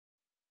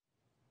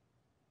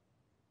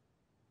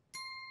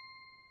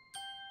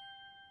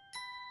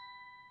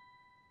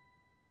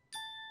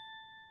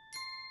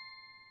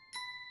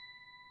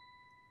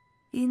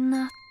I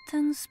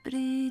natten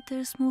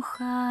sprider små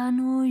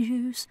stjärnor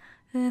ljus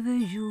över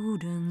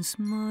jordens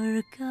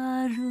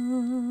mörka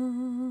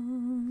rund.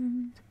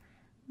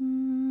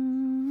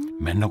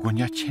 Men någon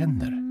jag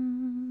känner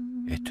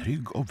är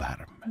trygg och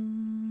varm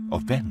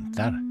och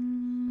väntar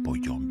på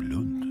John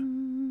Blund.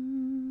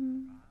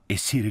 I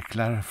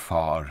cirklar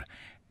far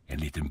en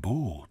liten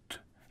båt,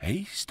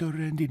 ej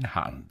större än din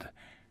hand,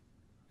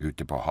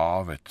 ute på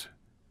havet,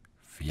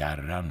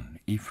 fjärran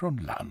ifrån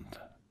land.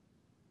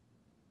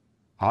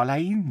 Hala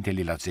in det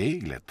lilla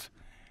seglet,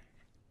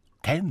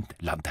 tänd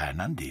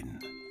lanternan din.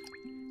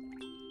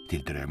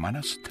 Till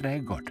drömmarnas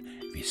trädgård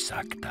vi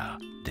sakta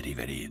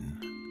driver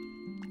in.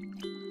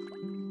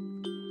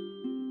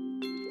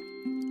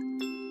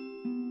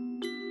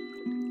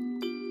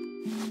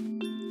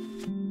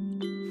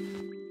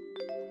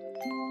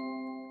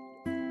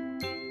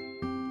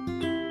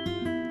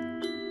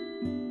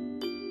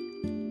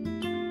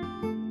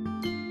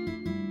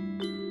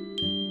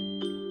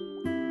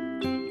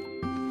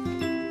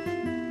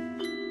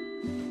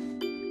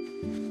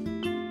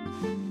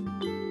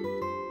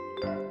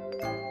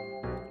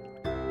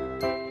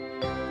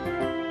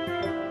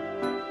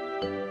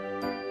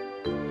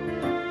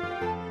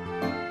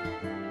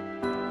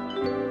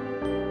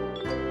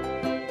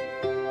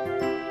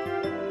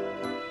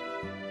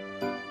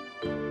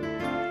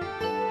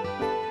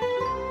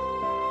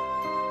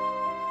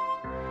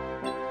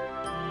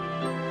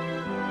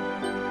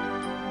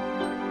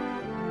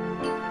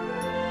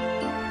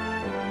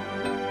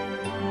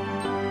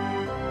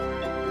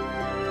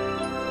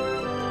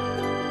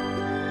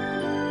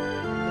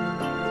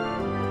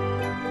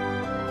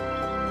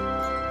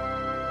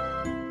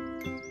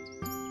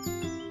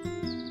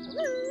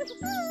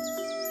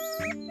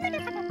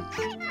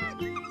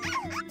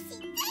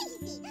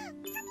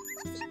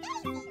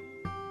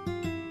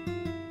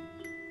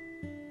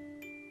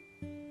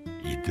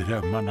 I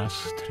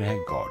Drömmarnas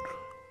trädgård.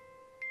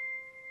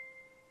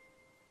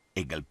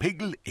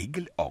 Iggelpiggel,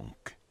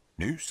 iggelonk.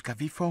 Nu ska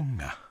vi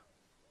fånga.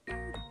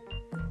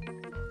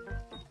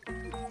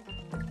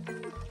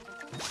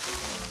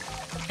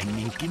 En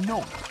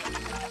ninkinonk.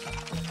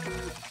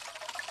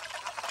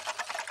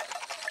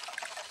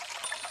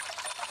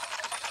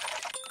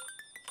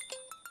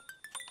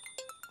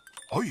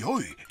 Oj,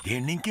 oj, det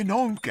är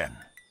ninkinonken.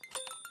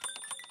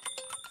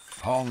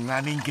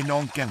 Fånga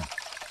ninkinonken.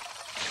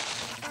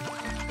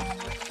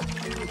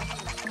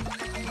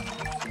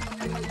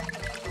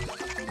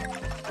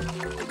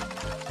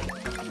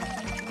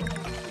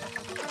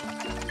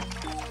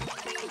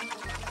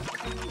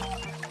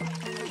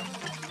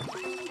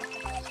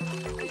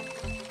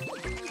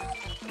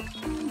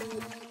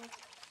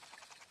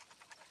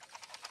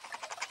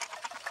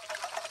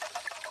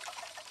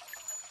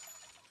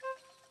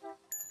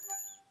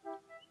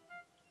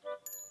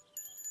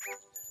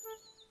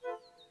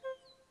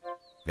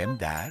 Vem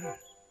där?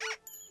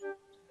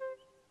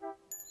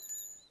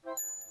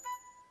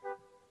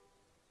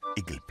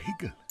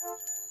 Iggelpiggel.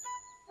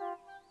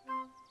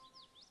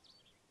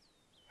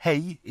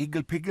 Hej,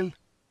 Iggelpiggel.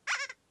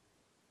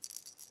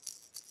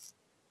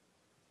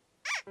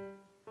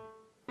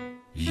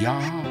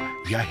 Ja,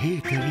 jag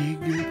heter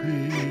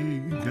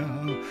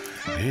Iggelpiggel.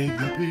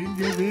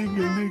 Iggelpiggel,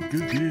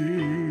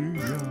 Iggelpiggel.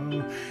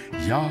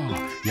 Ja,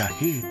 jag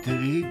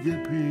heter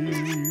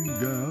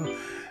Iggelpiggel.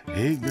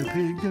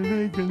 Iggelpiggel,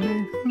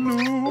 Iggelpiggel.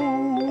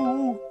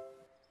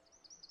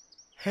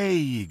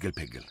 Hej,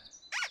 Iggelpiggel.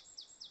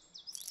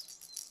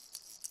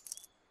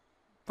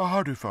 Vad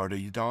har du för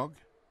dig idag?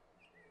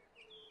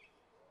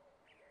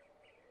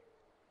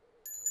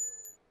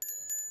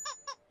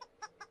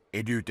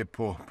 Är du ute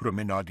på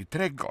promenad i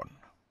trädgården?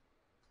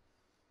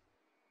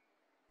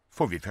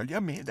 Får vi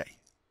följa med dig?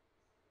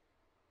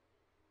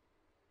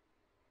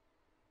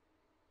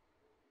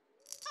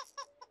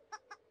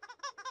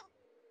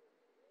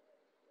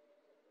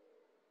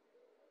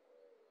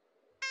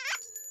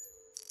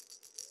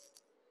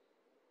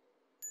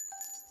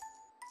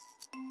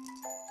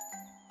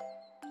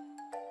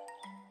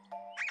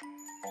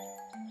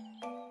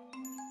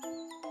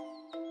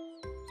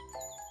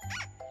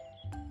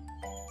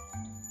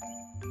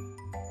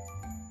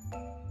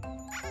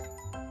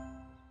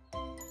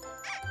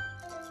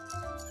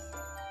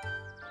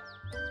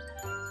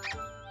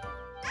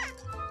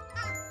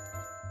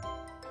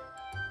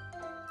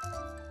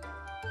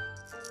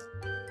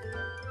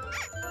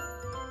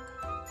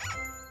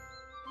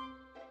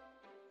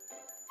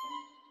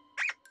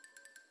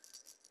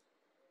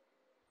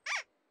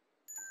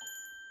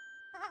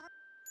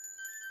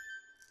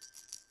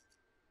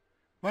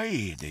 Vad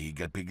är det,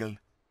 Iggelpiggel?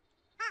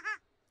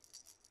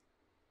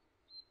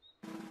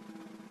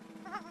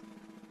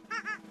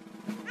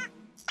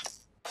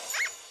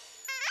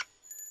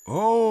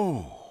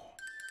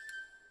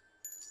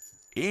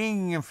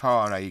 Ingen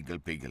fara,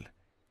 Iggelpiggel.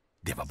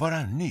 Det var bara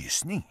en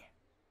nysning.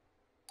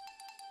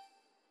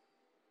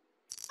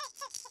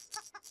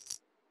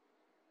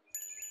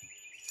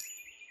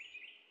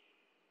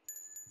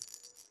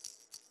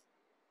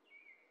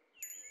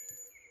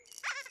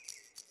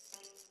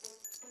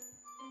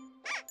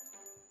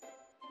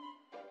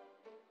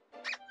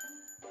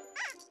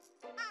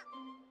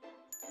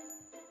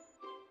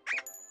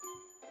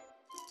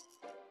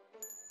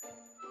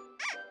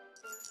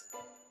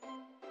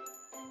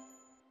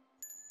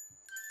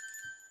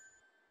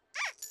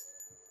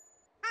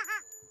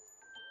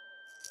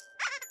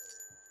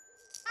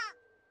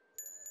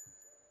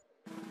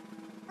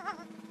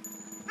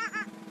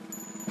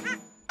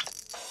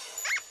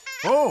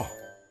 Åh,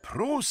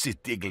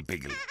 prosit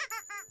igelpigel.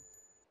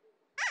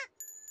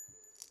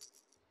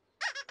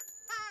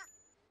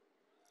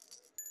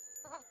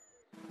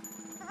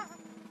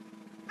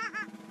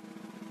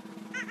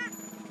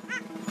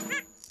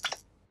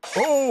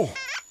 Åh!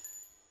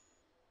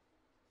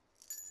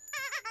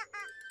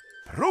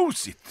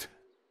 Prosit!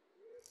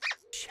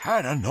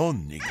 Kära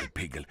nån,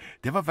 igelpigel.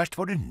 Det var värst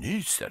vad du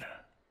nyser.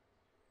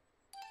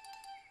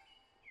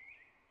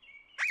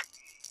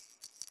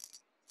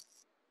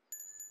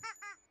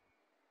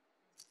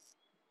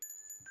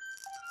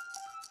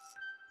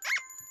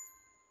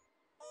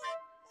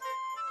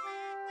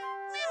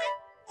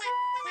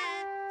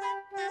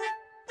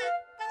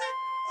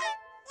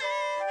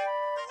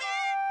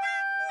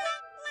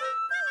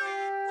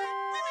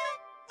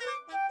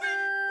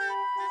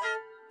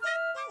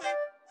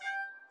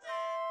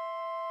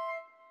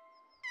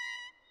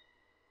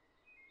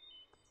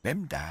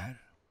 Vem där?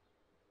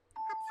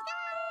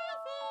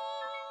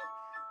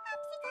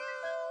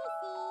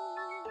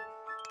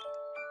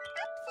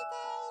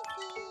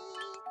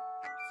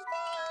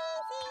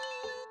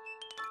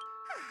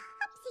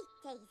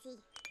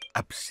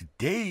 Upsy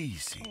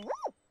Daisy.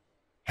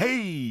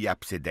 Hej,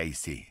 Upsy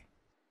Daisy.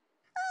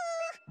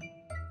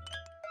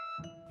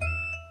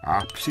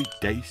 Upsy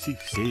Daisy,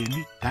 ser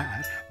ni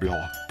där?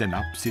 Blaten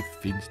Upsy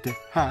finns det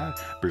här.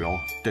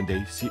 Blaten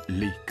Daisy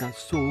lika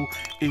så.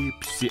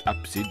 Ipsy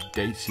Upsy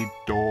Daisy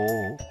då.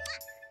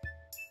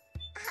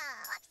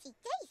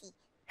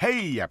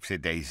 Hej, Upsy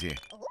Daisy.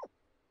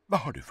 Vad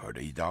har du för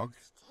dig idag?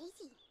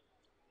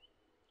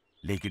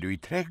 Leker du i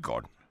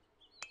trädgården?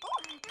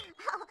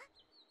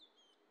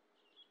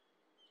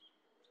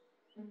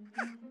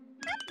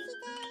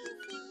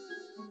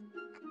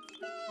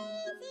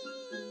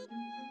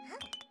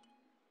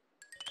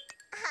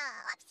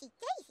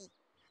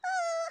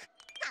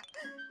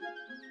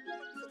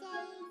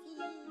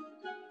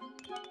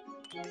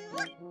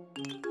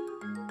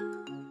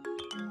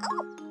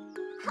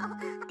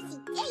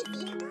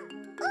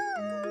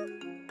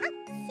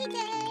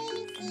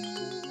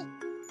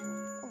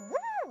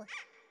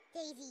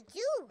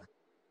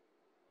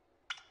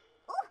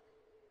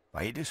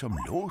 Vad är det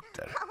som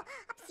låter?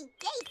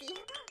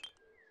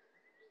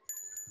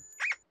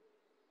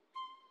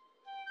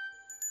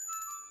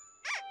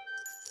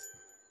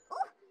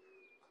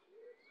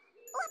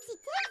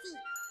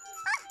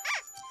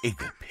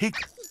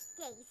 Igelpigel.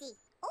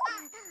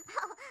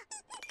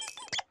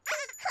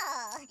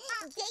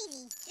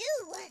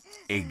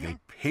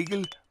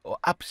 Igelpigel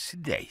och Upsy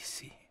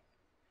Daisy.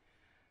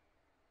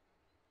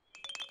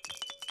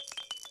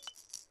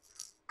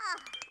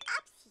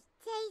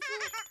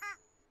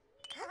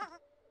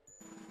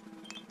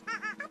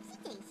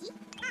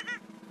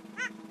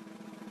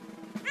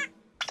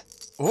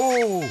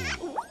 Åh!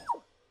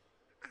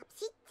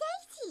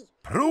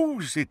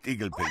 Prosit,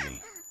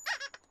 igelpigel.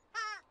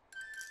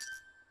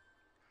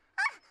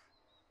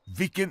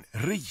 Vilken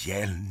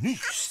rejäl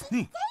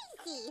nysning.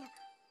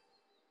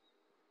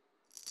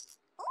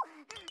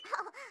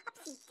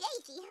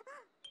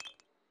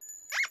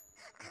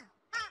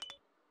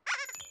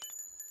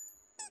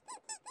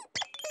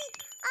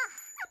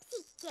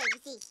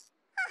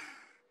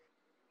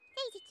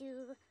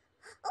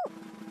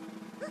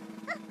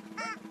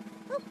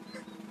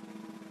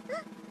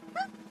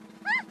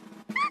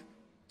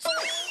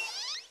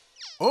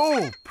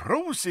 Åh,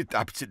 prosit,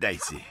 Upsy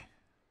Daisy.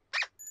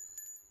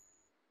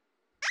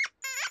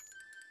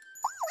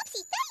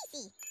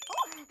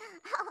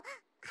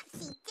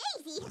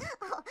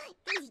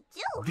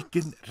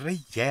 Vilken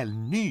rejäl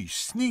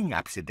nysning,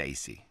 Upsy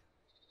Daisy.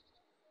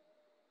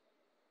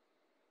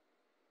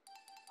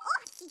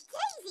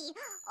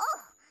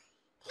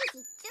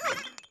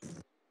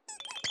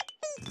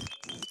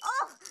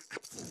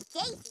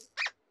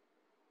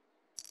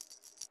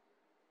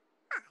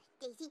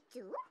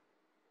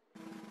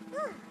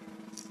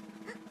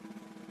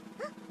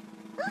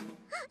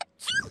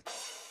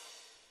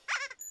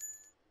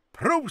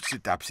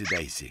 Prosit, Upsy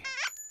Daisy.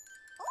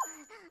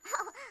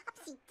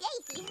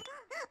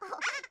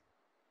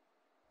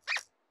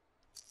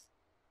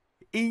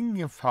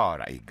 Ingen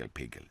fara,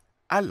 igelpigel.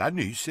 Alla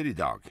nyser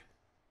idag.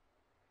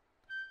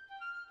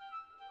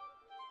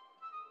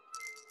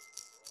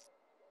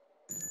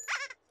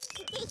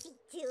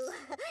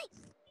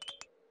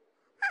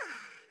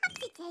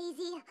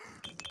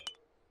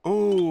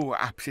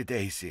 Åh, Upsy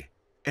Daisy.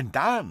 En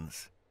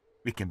dans.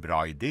 Vilken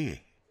bra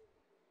idé.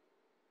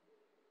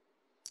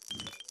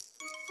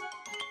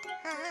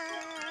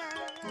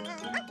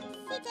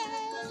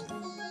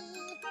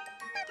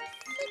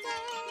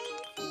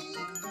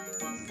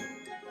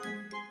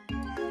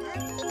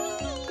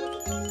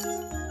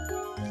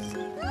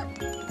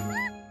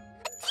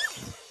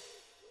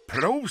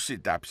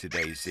 Prosit, Upsy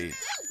Daisy.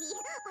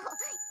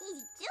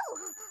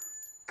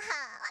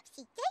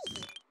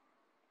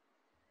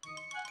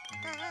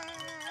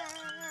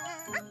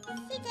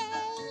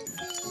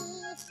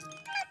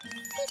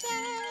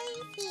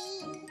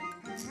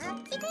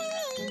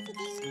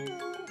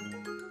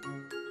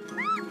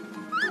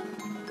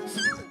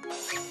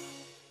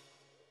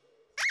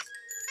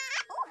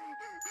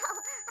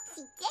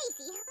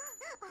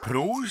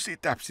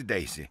 Prosit,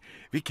 Upsy-Daisy.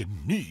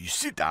 Vilken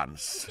mysig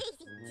dans.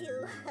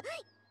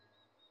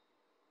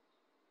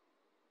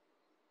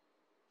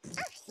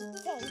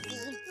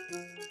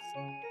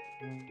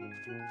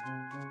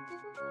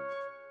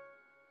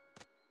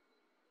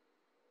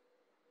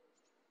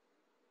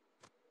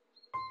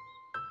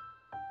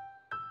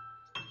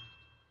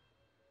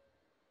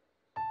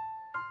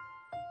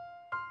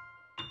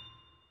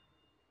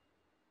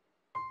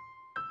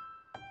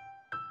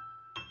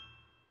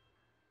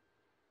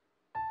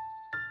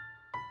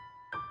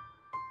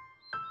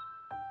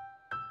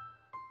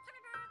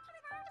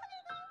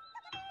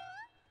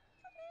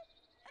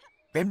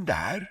 Vem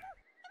där?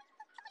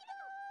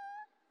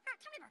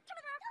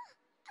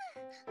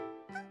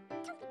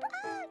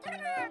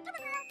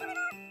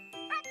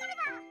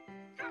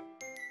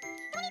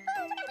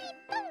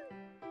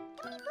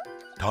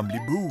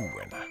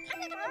 Tomliboerna.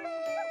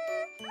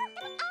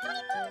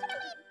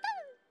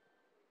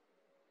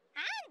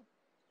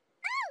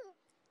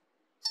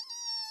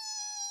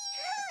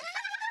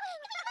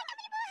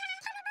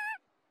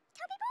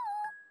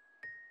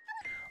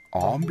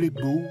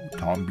 Amblibo,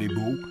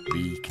 Tomlibo,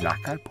 vi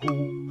knackar på.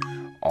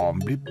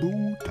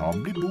 Amblibo,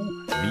 Tomlibo,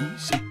 vi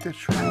sitter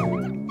så.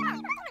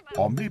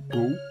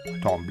 Amblibo,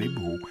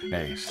 Tomlibo,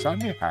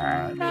 näsan är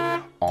här.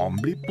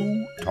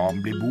 Amblibo,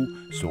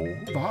 Tomlibo, så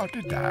var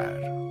det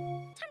där.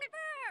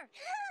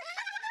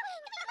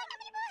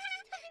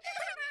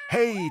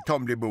 Hej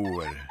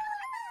Tomliboer!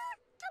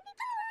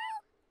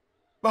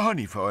 Vad har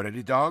ni för er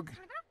idag?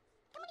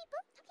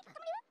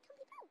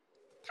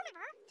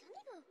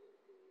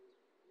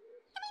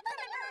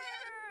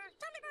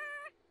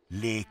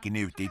 Leker ni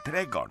ute i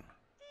trädgården?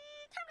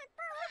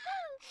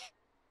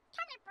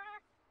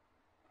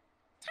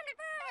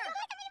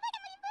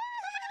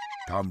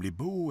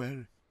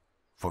 Tomliboer,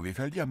 får vi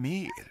följa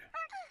med er?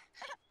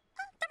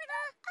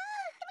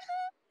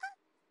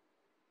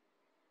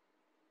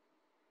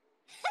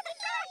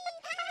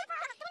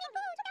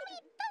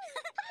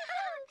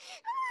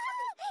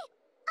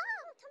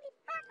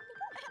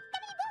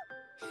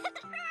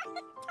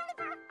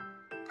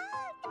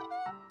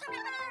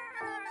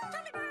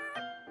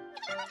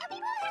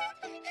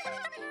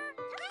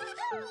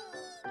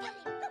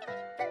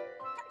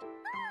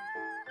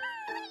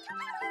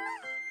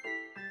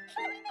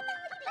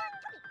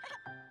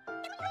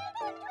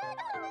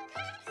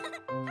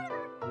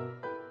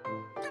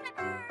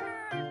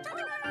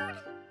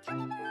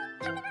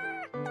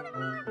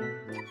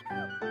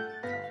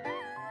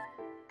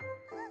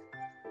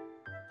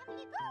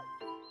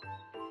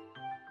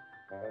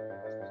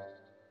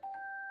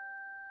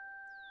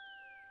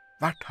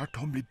 Vart har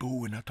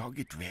Tomliboerna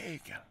tagit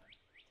vägen?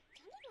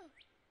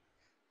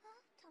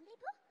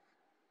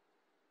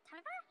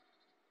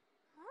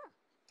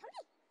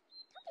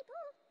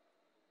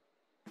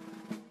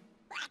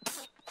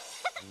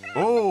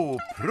 Åh,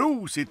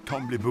 prosit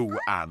Tomlibo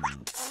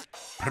Ann!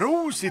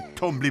 Prosit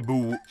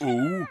Tomlibo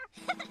O!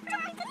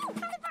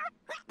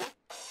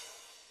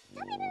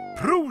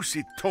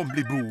 Prosit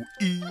Tomlibo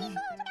I!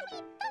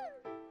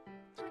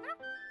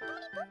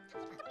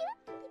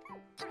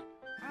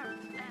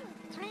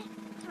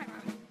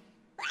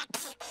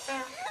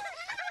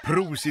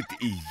 Prosit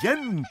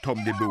igen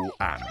Tomlibo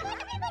Ann!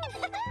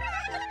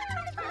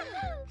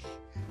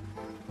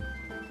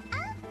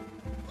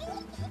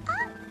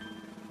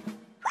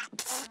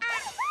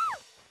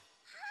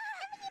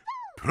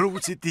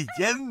 Prosit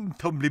igen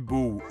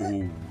Tomlibo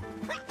O!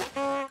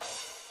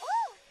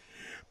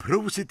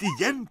 Prosit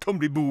igen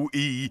Tomlibo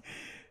I!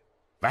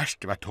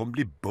 Värst vad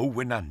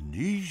Tomliboerna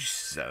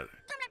nyser.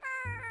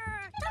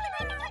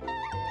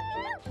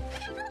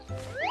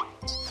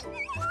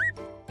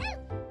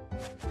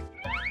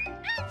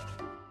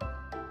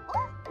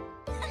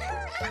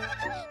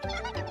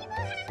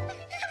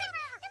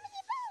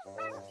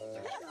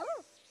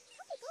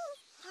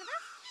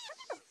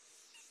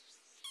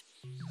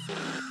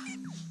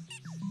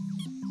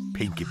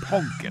 Pinky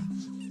Ponken.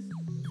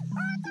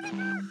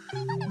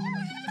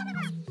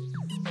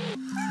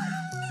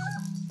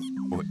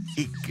 Och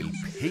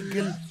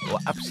Ickelpiggel och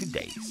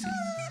Upsy-Daisy.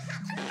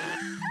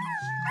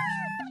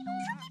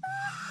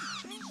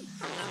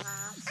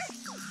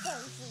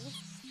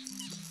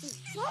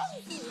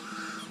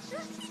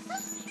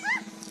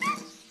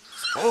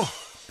 Åh,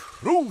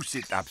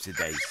 prosit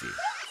Upsy-Daisy.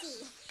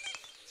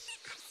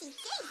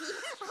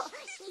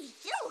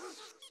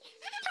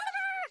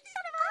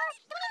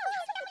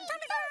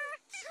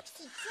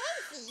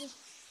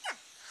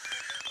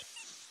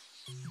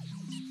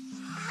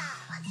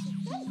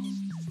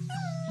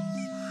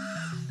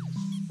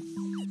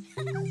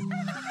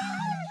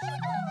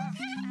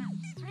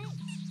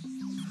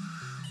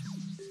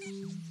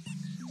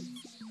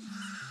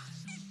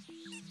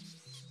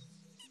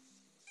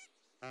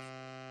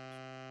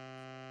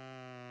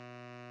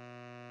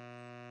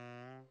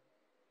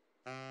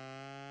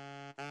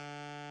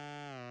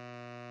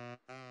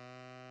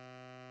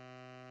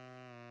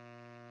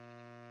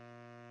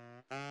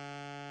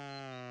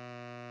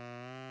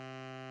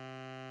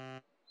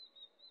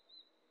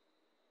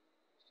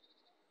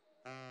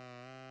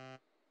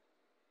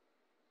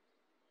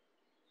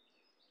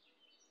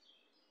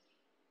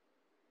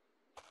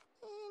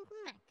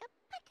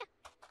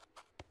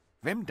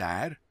 Vem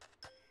där?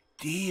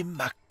 Det är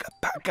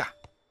Macka-Packa.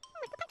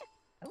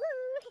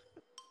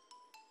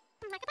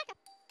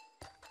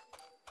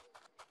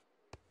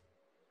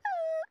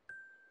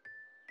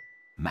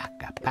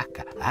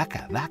 Macka-Packa,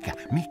 aka-vaka,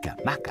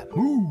 mika-macka,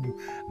 moo.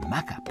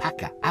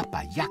 Macka-Packa,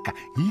 appa-jacka,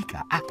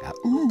 ika-aka,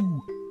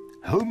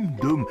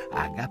 hum-dum,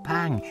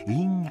 aga-pang,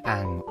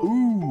 ing-ang,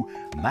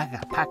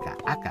 Macka-Packa,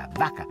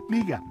 aka-vaka,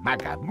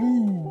 miga-macka,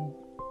 moo.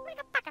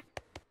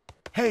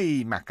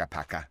 Hej,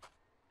 Macka-Packa.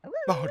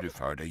 Vad har du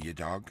för dig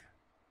idag?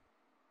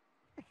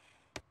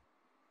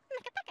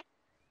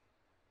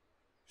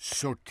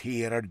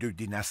 Sorterar du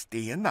dina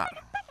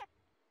stenar?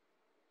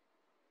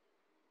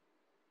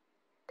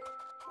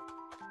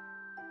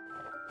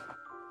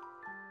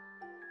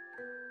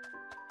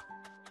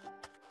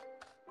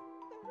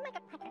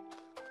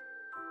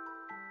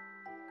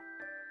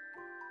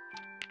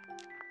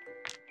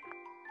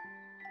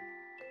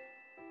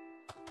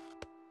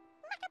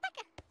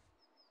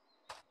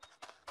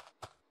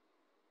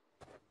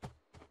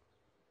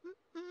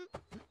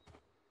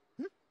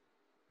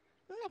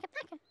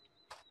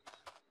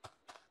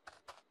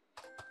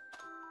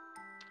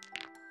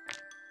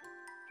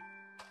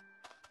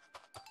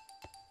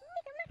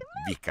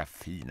 Vilka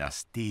fina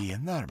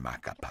stenar,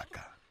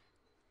 Macka-Packa.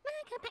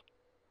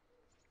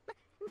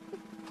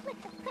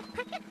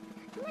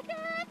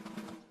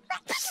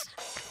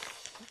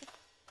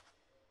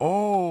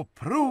 Åh,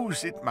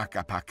 prosit,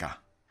 Macka-Packa.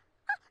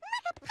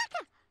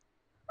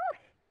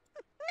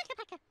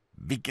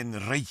 Vilken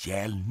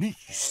rejäl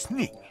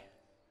nysning.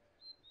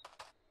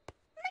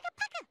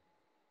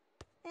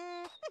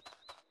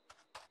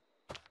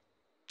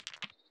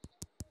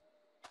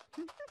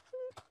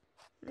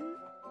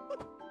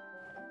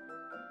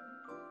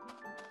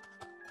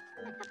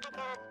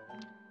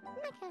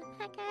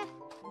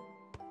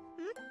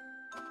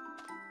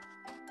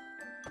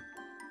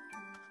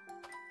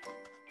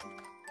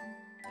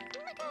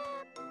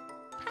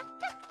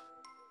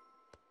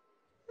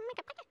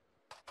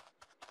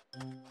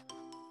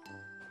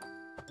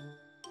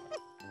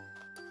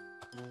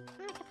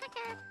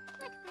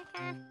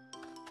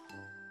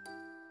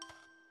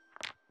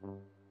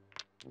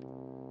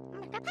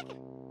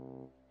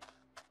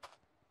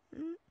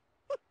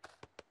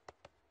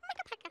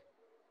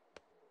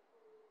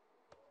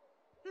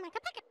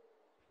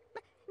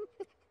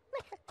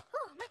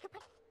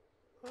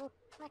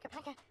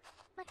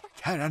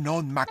 Kära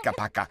nån,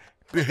 Macka-Packa,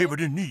 behöver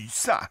du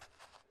nysa?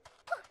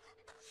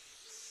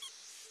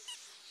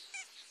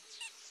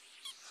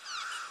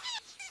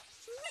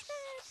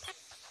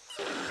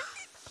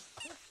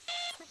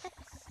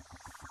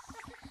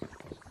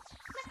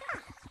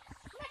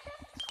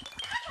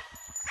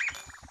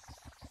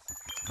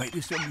 Vad är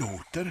det som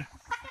låter?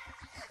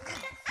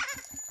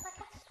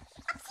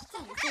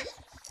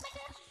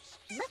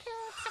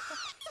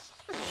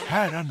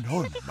 Kära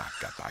nån,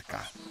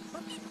 Macka-Packa.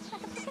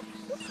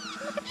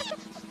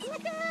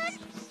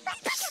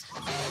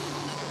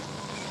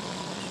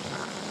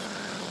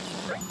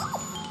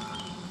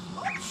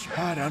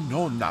 Kära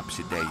nån,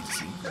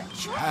 Upsy-Daisy.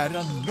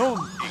 Kära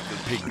nån,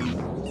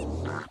 Igel-Pigel.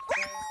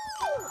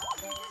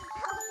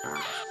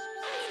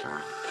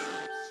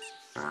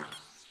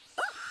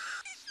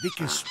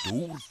 Vilken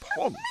stor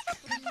ponk.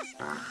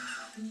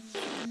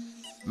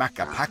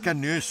 Macka-Packa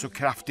nös så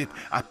kraftigt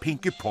att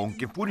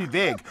Pinky-Ponken for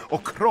iväg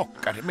och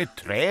krockade med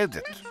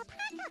trädet.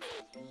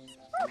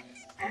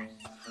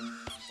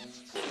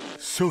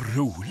 Så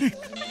roligt!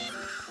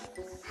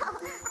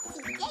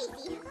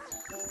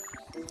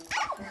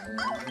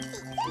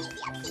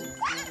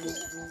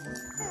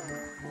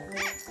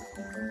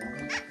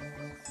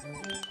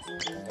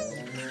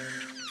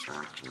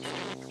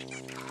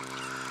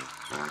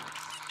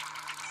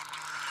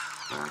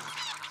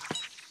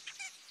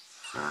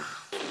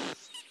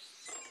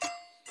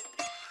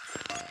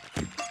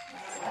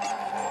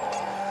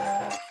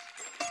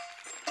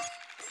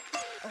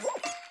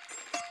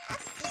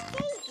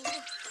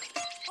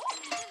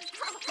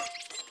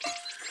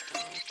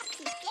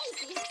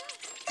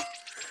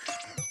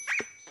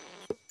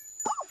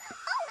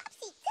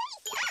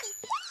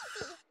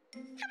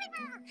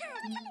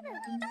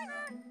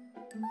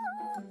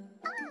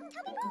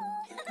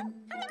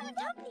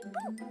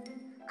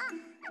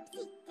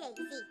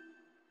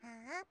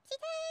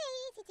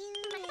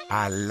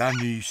 Alla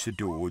nyser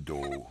då och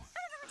då.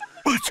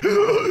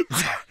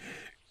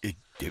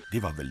 Det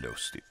var väl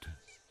lustigt.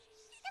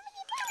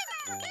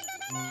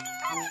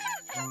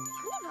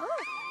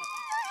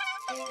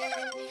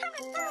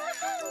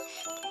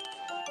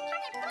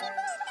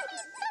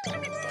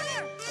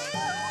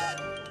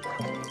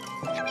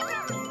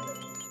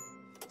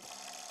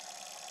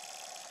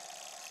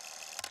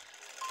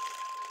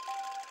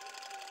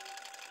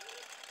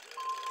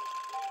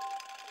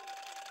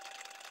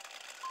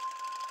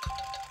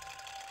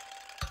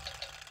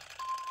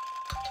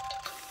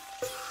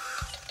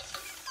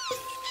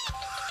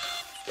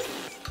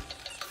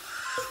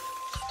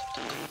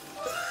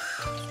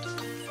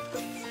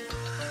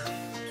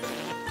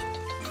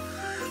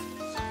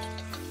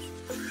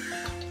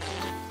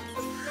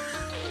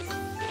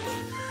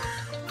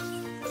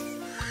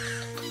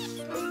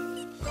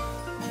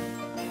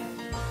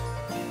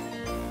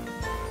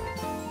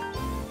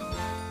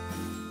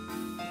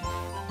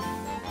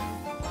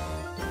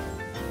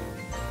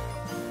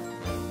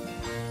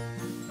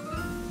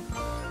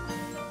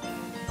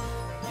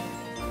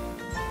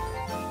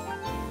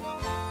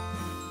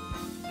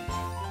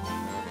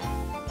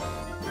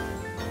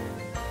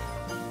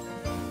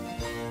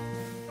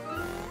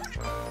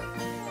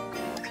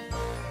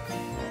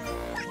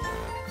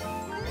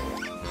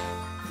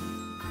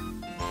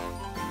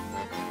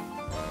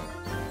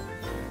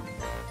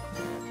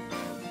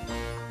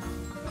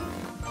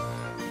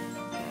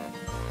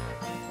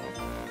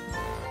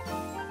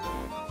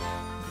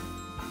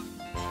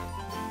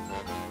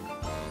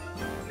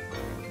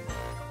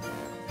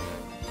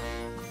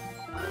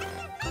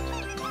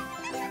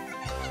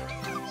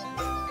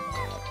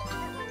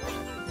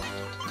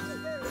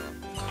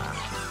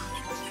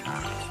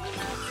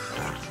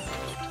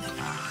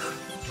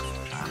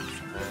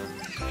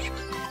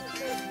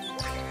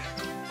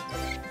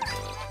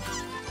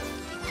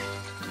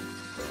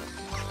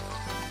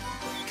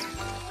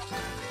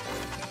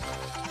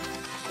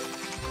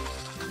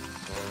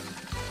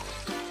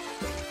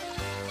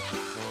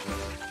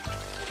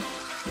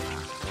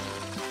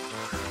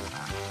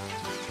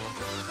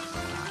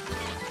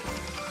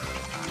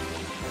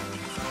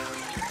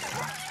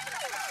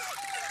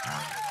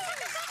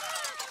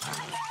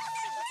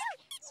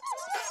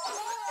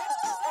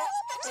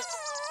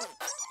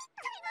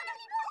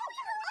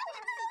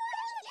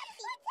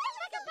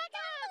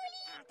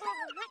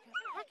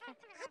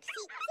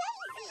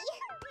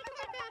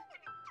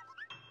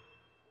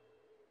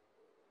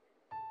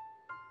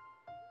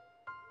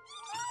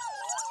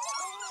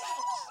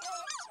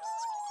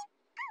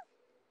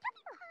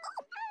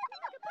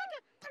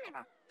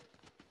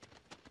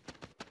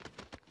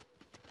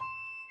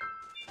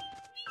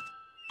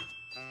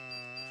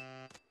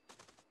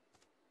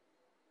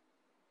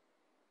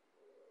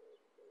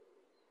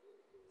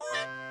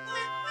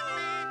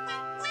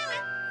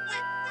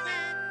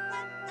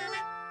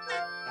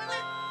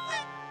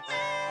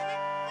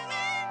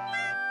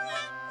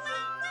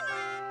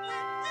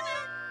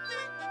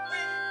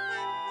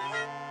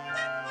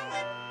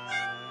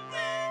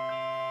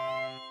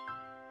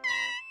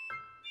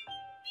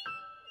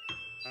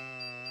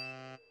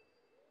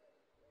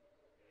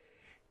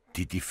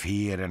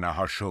 Tittifererna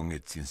har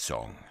sjungit sin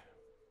sång.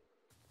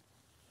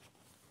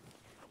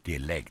 Det är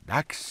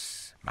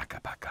läggdags,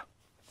 Mackapacka.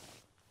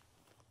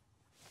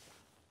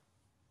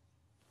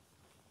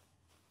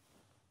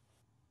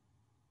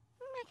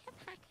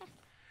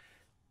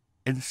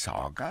 En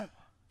saga.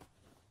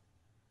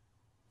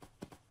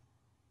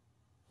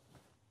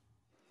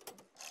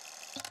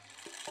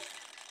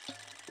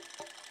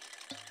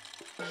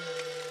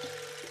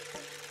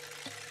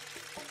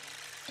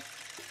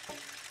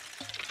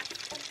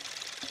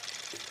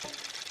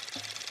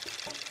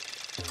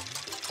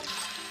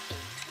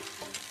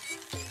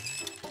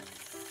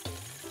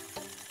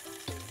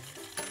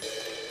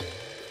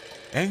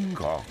 En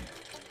gång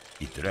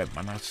i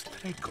Drömmarnas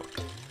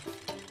trädgård.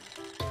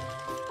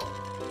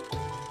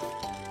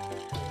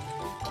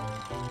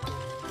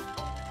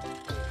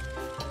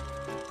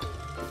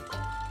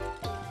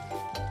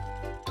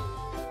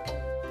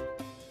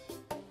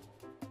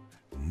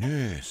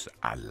 Nös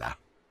alla.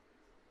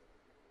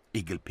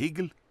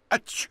 Iggelpiggel,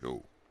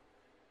 atjo.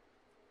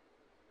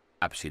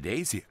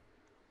 Apsidaisy,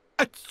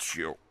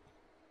 atjo.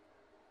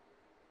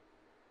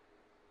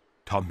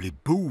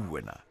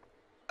 Tomliboerna,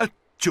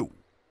 atjo.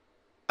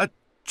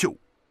 Atjo,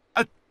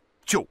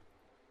 atjo.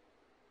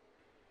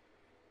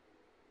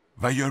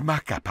 Vad gör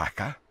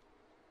Mackapacka?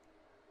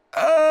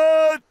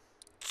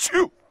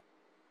 Atjo.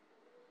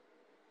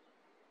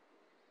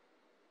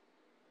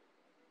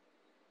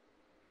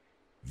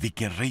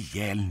 Vilken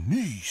rejäl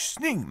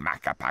nysning,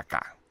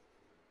 Mackapacka.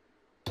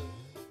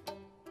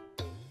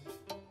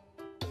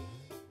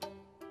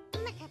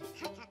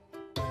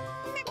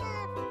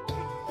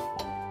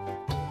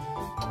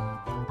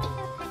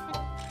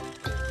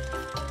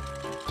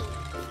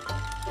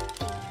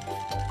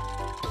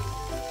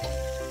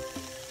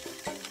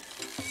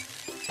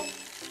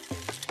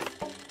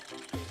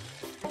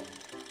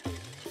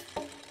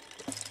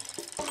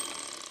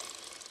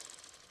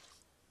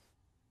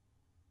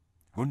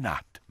 God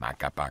natt,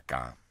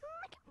 Mackapacka.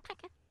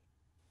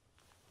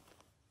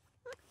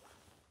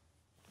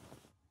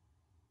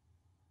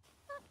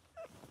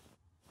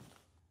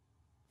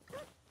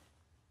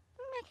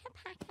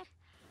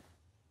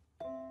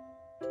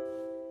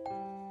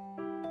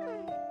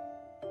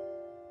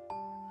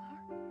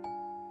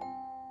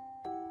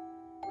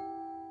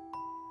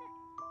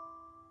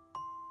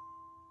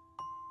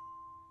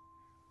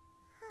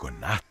 God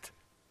natt,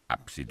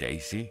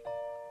 Apsidaisy.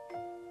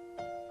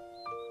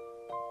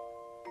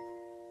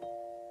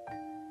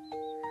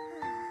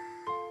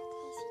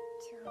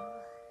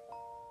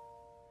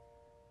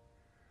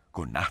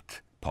 God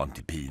natt,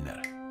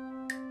 Pontypiner.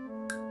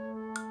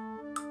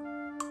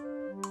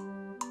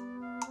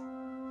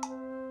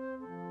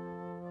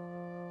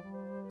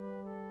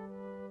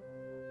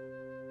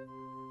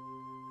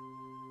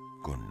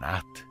 God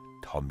natt,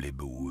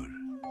 Tomliboer.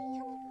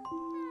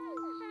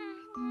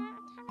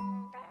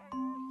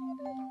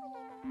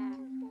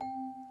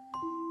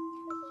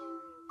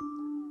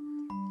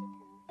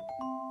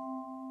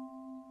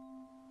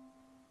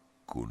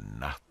 God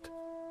natt,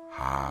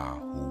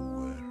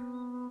 hahoer.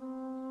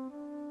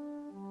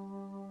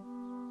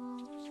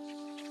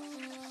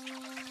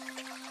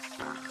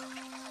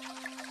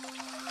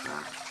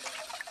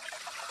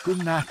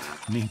 God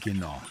natt, Minky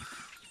Nonk.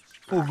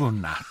 Och god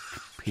natt,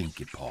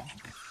 Pinky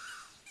Ponk.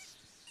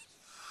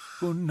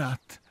 God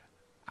natt,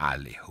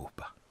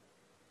 allihopa.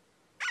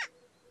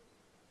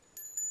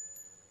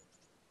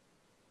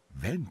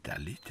 Vänta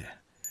lite.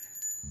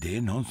 Det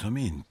är någon som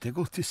inte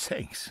gått till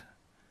sängs.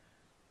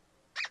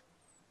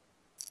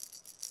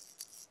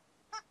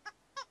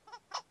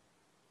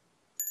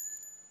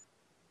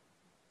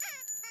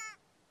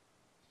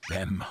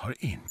 Vem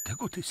har inte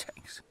gått till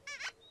sängs?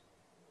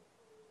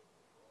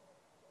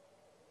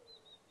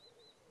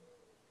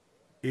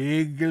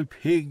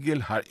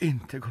 Iggelpiggel har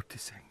inte gått till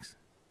sängs.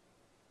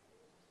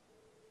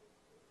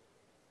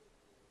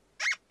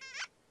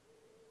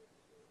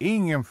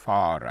 Ingen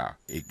fara,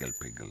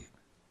 Iggelpiggel.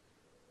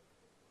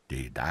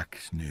 Det är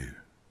dags nu.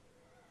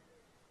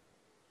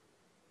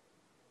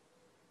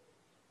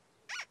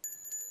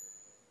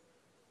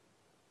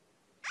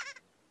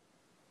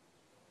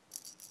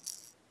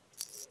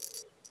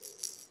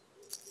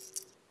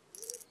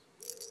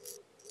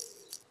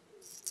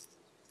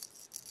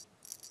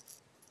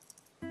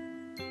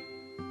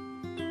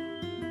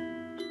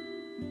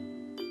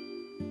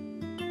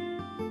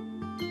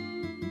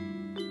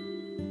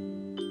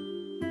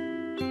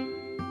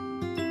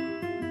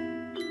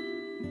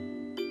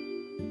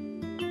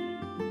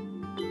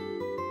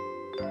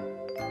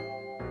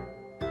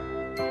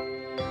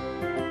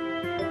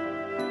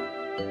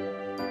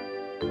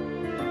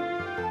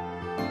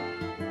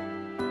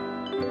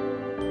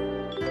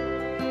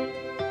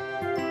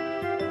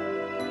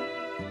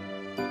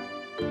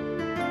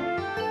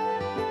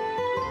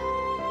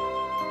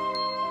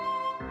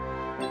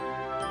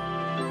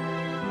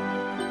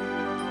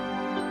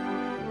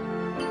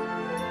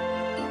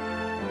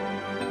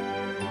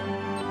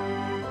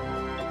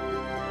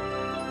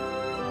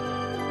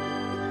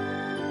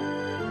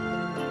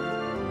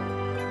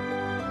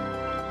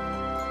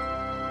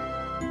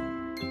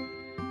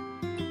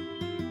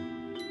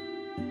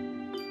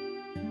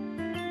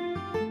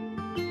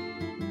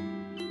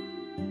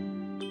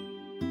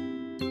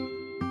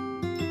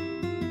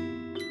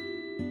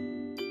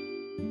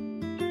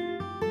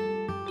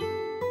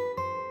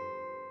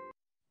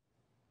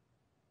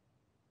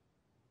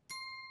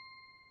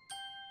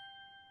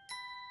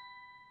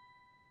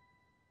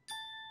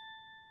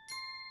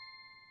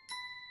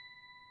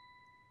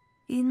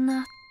 I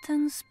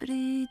natten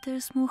sprider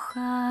små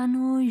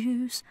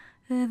stjärnor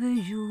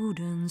över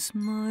jordens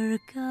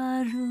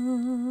mörka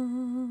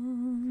rund.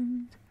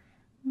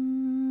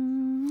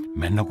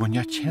 Men någon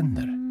jag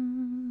känner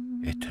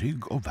är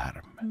trygg och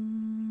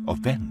varm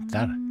och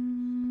väntar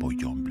på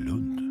John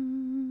Blund.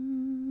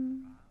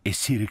 I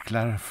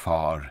cirklar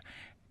far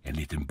en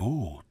liten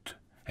båt,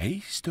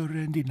 ej större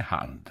än din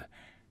hand,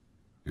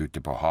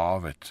 ute på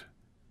havet,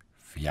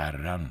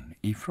 fjärran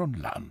ifrån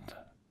land.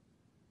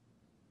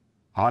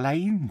 Hala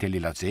in det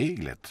lilla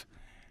seglet,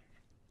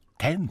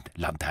 tänd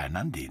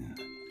lanternan din.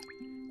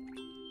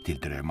 Till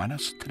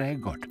drömmarnas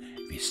trädgård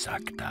vi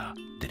sakta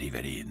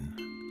driver in.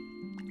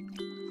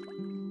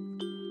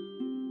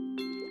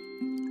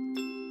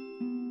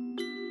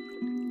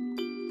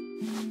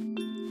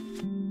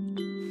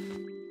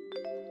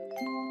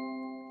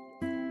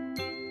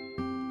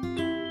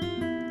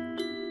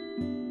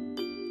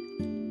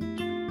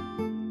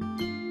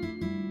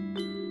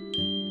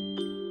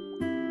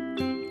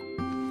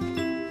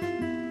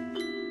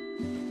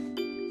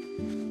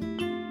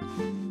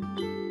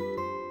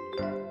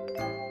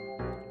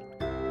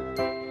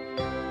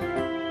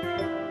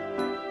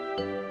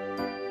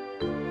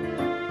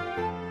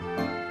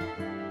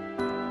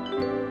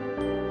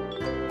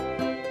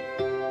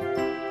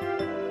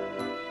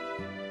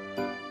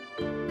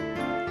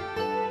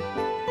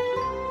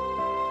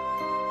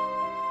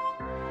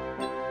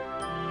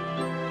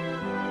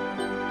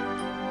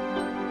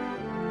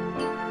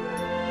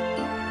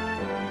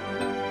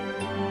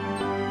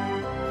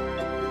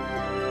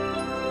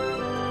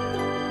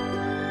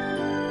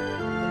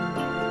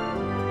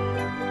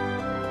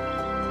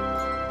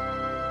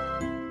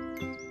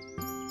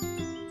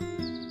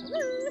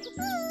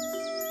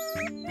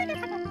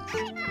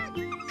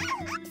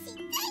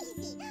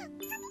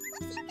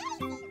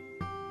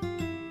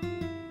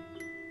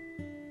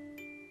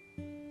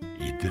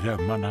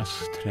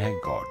 Drömmarnas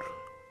trädgård.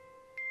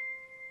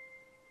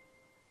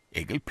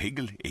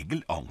 Äggelpiggel,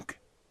 äggelonk.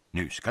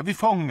 Nu ska vi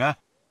fånga.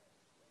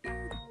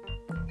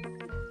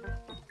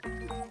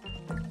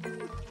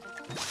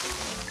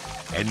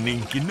 En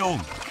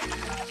ninkenonk.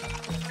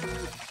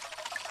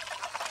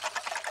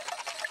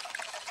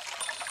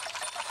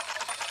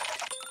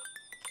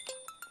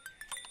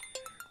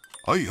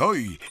 Oj,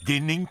 oj, det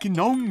är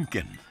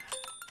ninkenonken.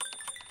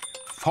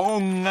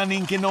 Fånga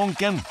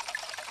ninkenonken.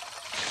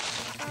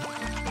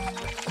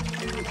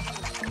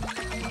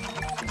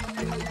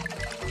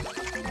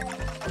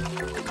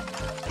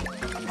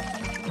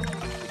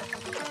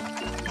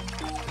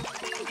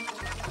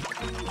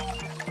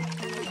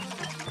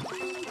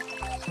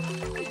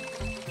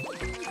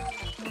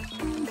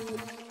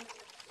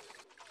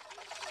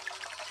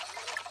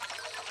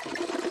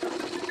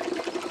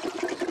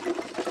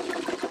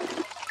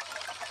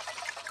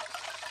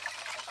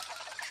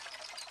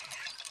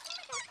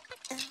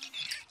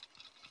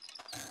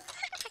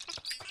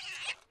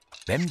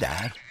 Vem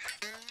där?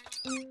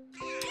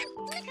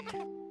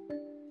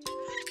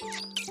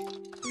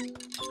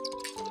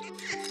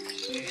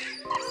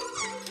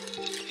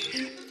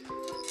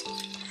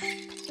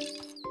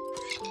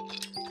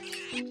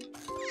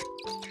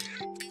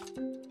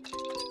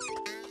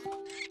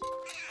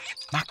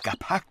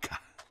 Mackapacka.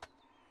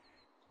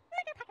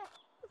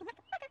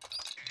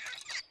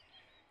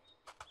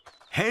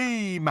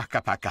 Hej,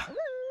 Mackapacka.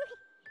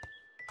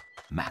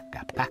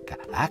 Macka, packa,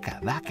 aka,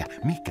 vaka,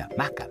 mika,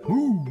 macka,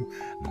 moo.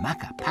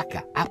 Macka,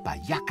 packa, appa,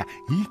 jacka,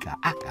 ika,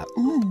 aka,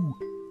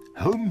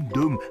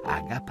 Hum-dum,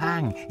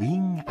 aga-pang,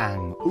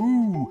 ing-ang,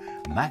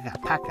 Macka,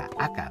 packa,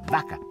 aka,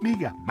 vaka,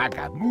 miga,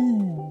 macka,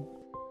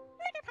 moo.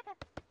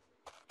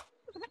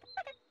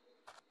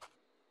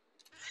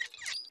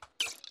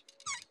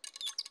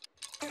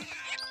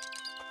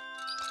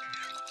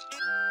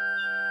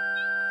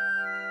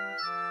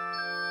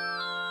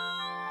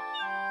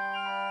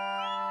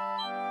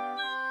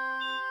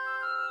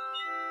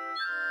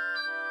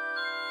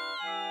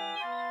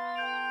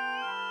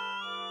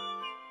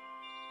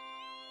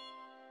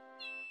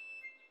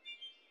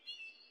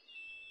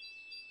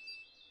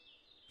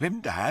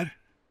 Vem där?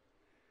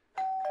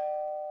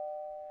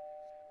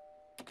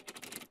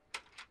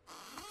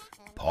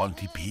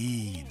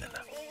 Pontipinerna.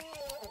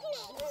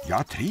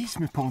 Jag trivs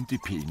med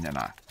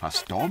pontipinerna,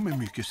 fast de är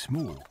mycket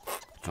små.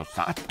 Så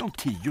att de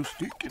 10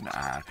 stycken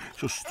är,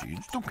 så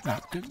syns de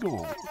knappt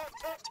ändå.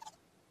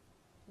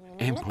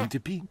 En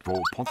pontipin,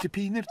 2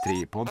 pontipiner,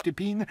 3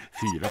 pontipiner,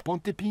 4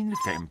 pontipiner,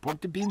 5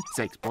 pontipiner,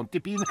 6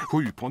 pontipiner,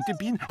 7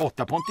 pontipiner,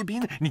 8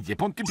 pontipiner, 9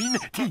 pontipiner,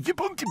 10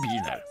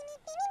 pontipiner.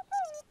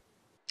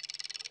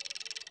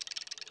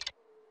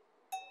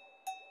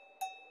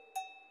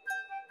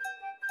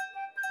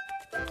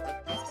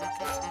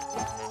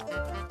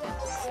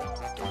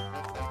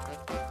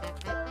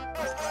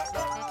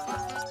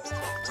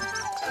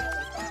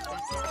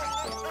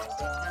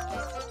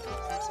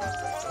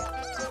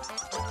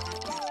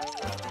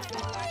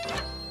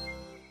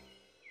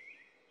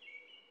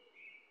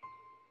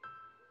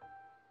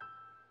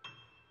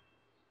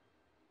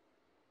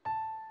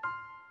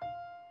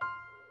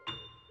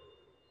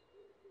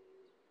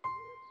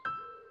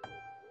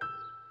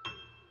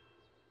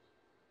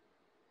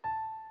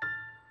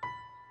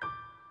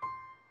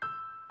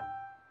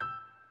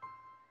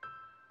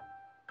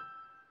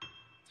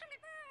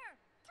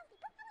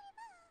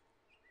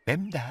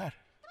 Vem där?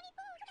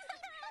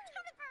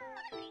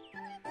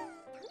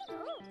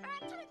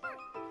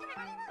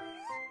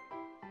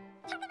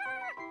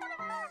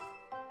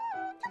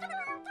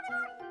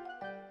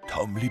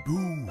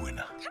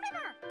 Tomliboerna.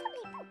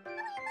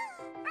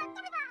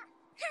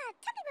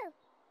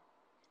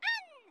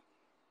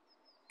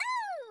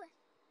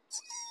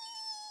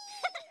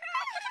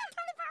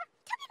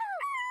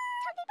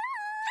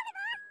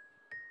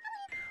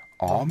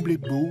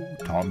 Amblibo,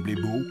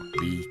 tamblibo,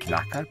 vi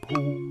knackar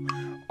på.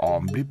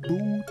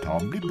 Amblibo,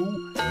 tamblibo,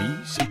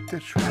 vi sitter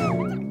så.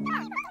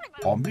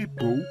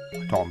 Amblibo,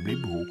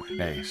 tamblibo,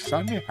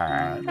 näsan är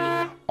här.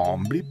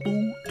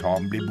 Amblibo,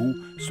 tamblibo,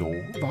 så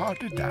var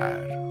det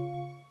där.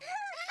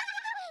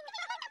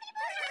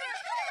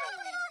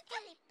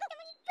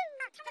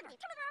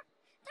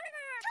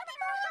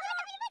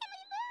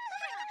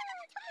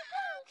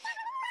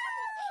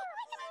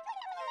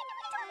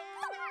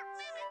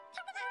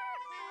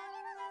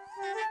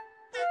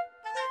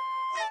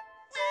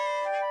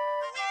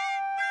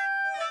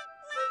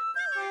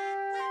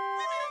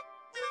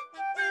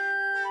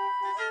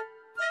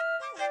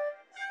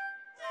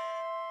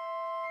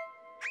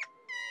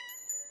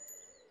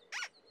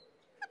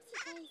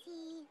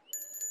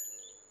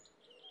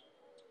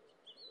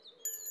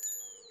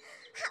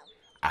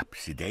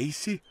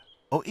 Upsy-daisy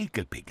och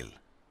Iggelpiggel.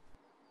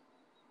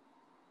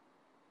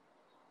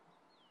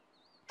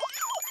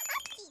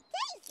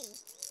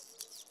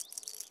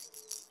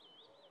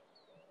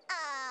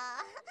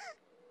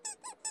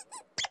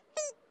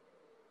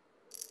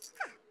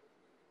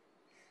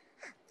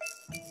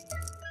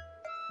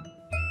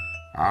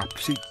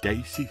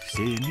 Upsy-daisy,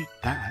 ser ni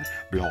där?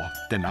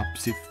 Blaten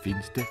Upsy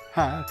finns det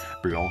här.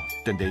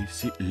 Blaten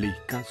Daisy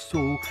lika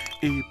så.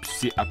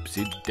 Ipsy,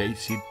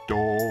 Upsy-daisy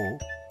då.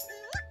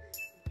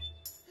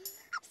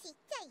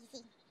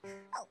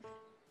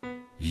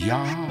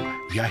 Ja,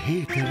 jag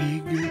heter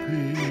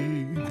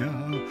Iggelpigga.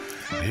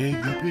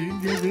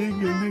 Iggelpigga.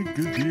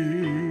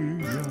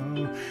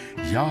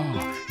 Ja,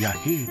 jag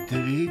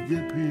heter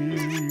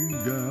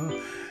Iggelpigga.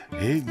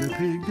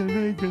 Iggelpigga.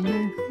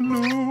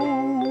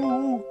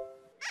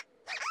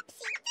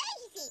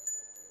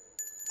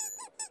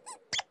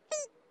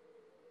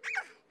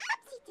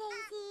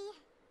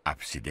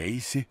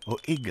 Upsy-daisy och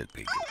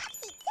Iggelpiggel.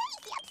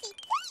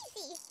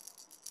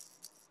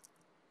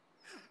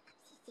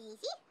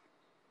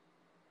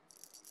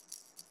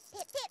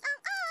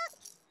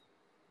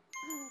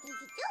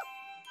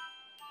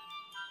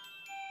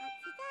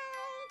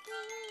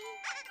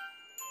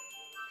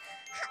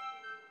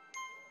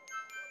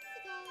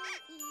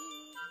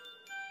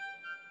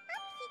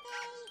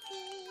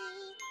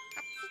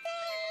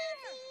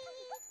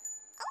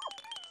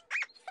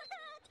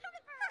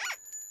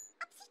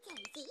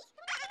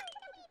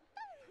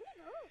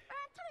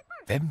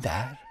 Vem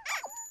där?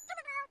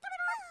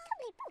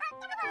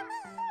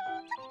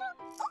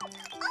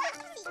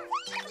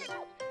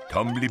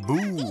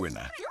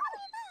 Tomliboerna.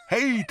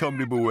 Hej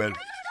Tomliboer!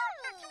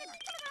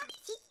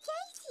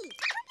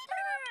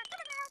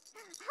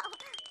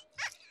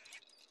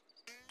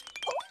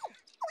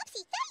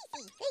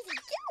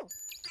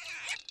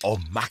 Och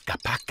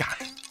Mackapacka.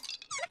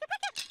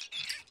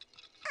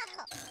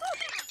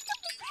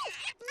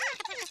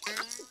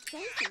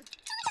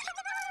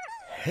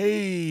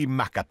 Hej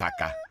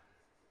Mackapacka.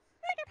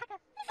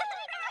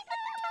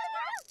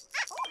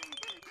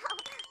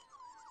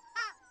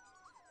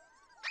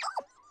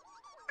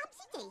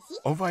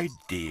 Och vad är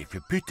det för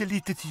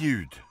pyttelitet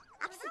ljud?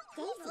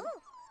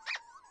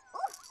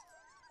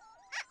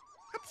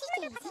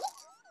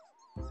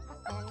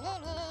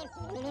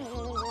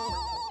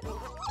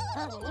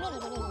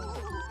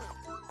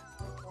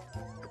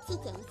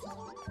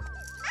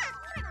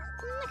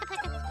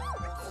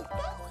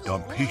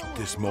 De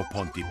pyttesmå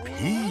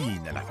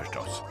pontipinerna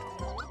förstås.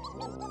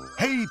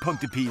 Hej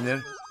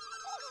pontipiner!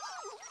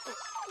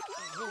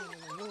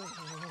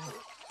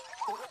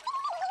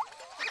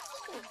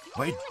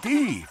 Vad är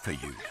det för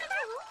ljud?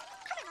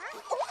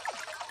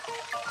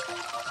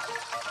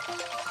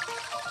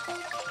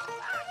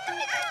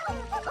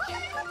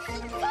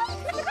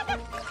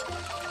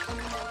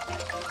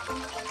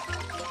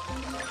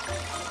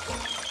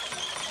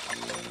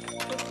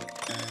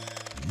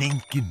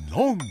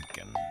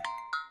 Ninkinonken.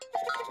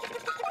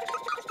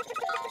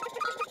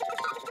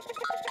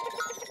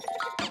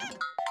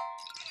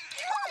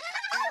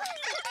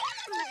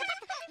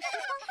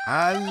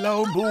 Alla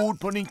ombord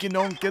på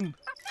Ninkinonken.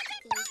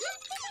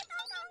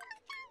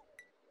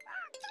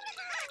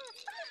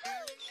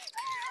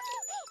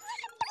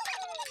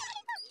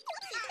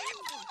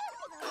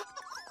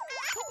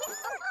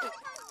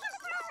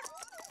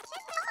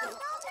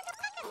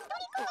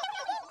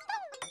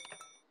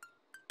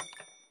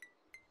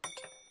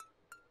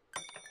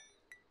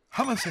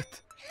 Har man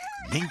sett?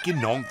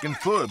 Ninkinonken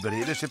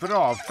förbereder sig för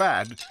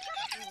avfärd.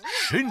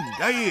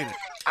 Skynda er,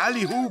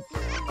 allihop!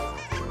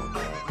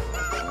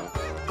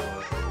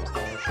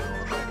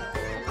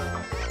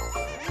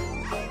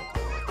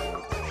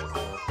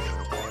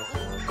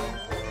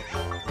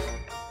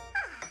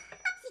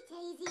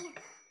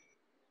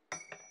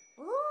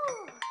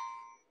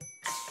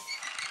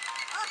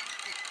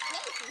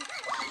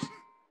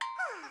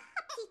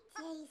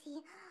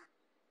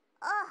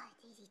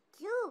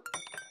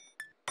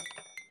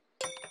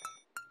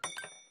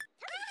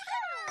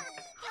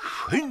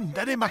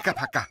 Skynda dig,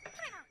 Mackapacka!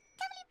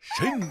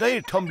 Skynda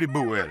er,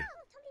 Tomliboer!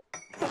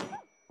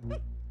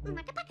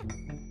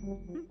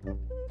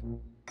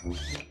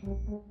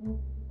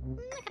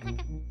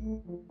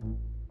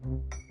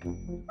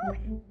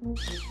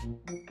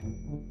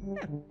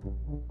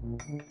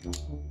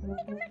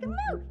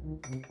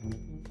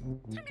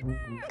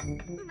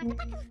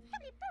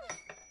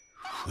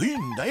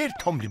 Skynda er,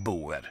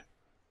 Tomliboer!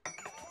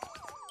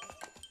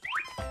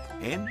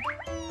 1,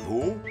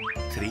 2,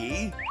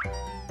 3,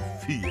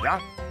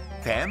 4,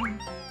 5,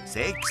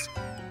 6,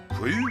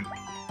 7,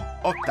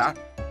 8,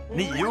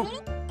 9,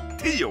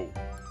 10.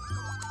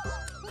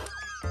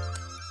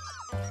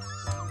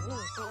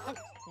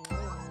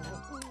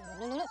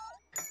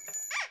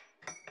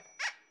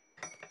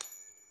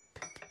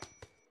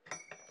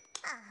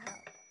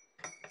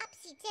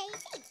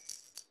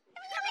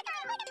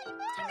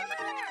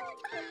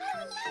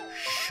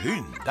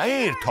 Skynda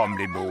er,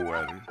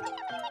 Tomliboer!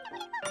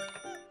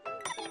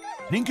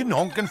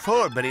 Ninkenonken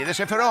förbereder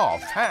sig för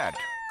avfärd.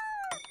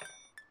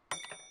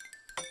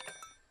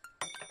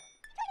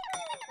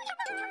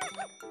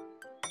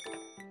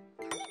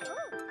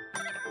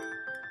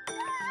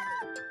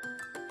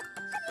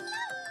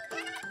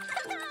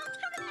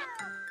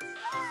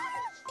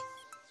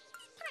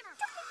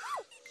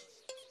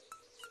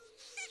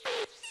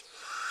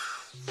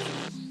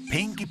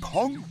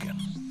 Pinky-ponken.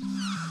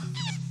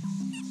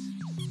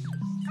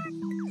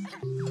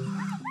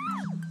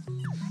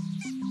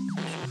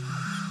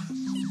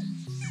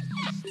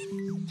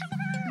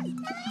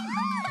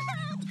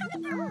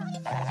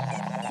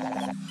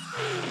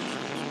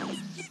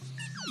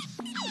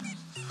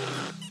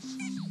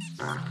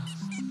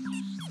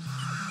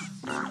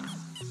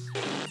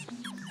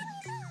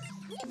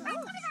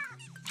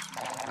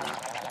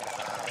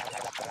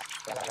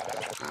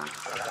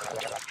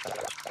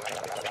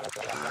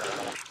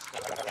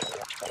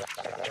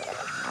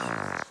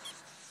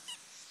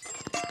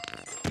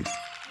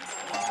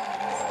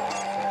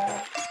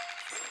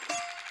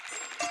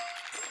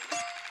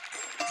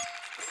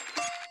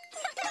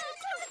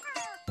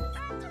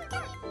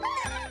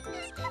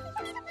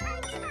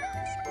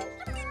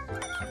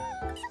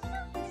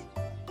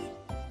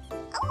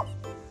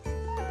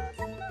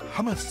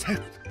 Har man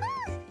sett?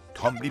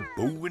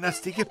 Tomliboerna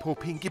sticker på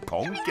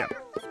Pinky-ponken.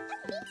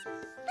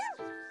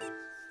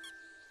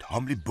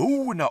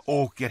 Tomliboerna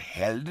åker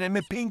hellre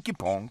med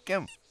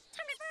Pinky-ponken.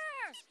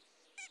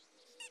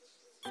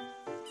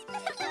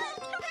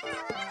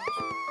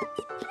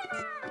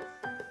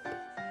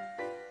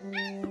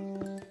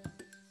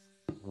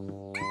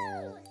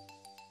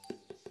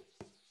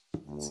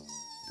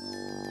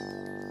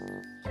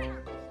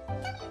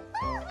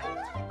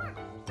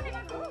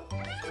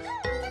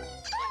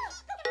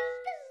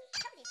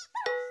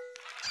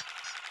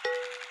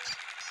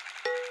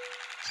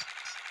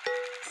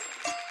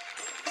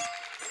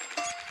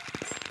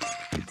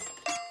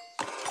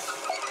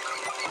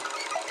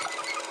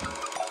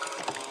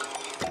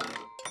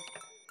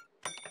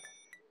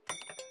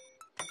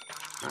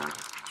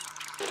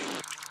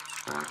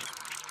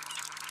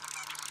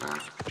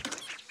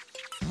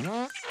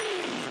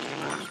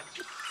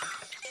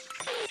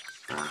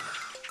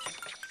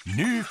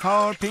 Nu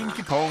far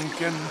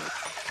Pinky-ponken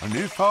och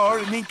nu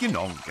far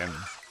Ninkenonken.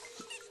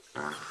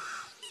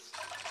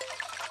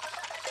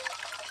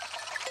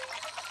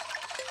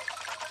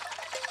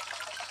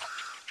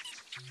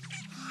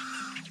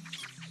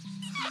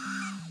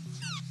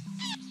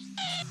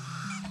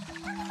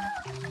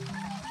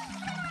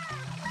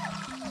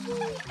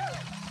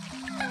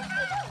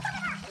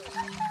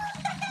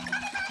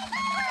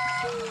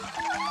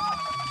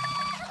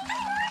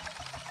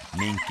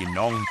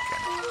 Ninkenonken.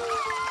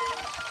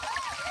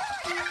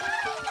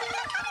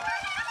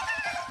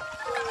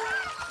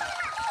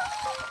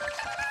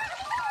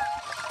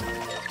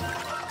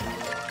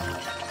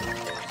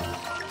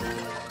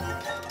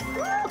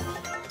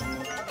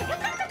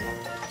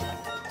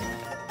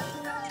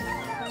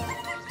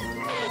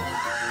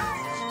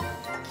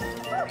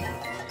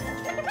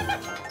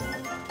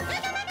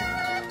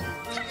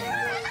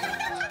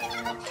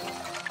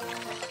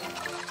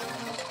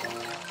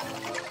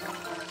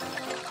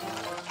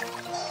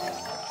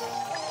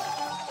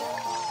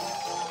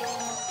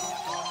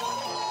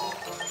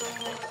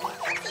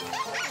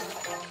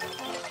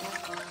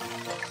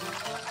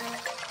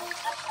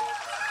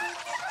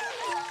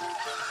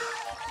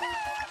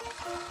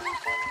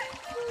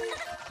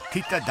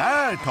 Titta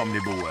där,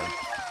 Tomliboer.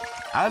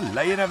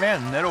 Alla era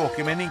vänner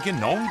åker med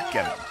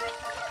Ninkenonken.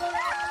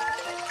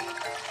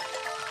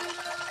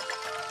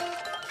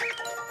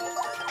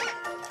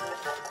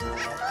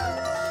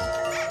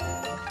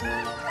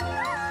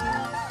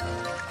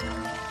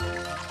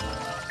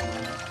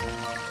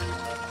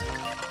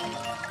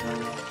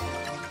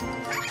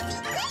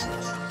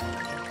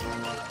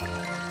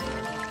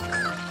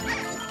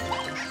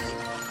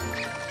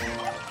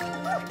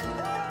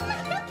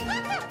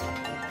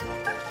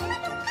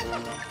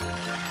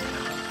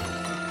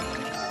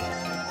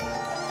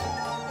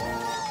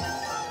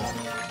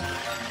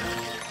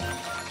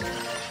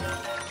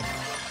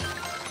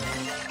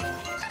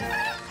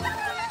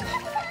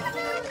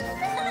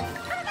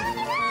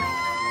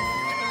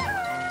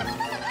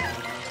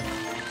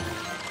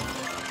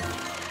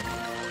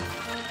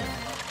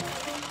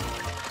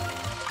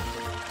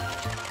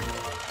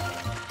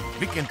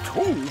 Vilken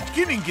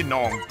tokig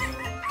ninkenonk!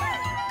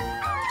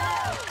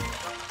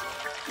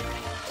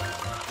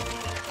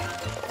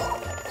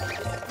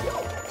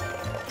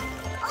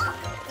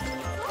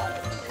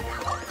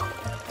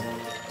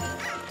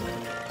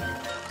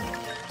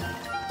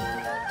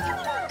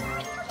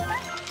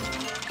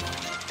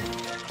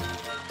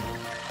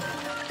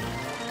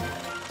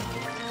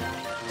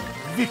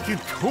 Vilken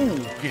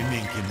tokig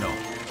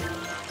ninkenonk!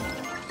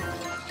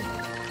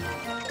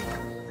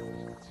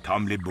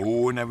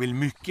 Tomleborna vill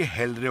mycket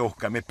hellre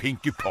åka med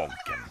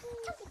Pinkyponken.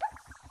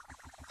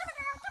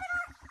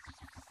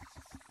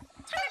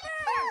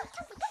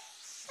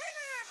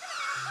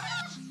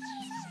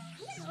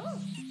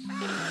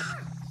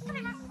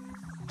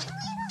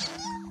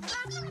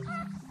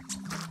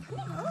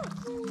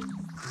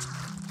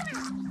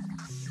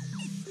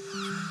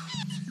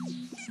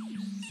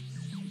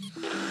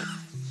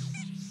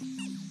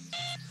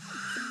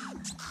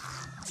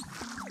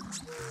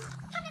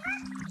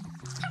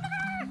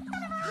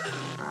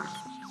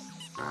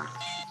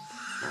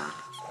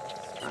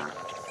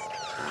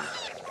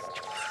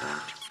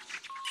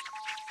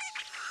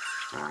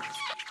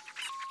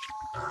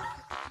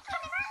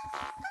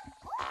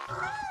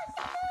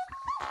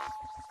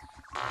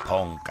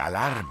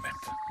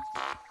 Ponkalarmet.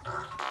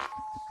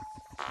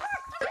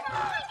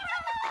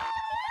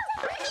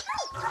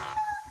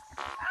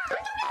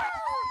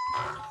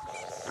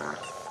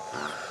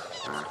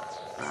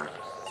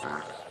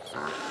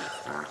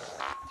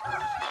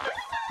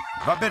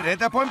 Var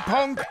beredda på en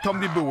ponk,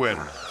 tomliboer.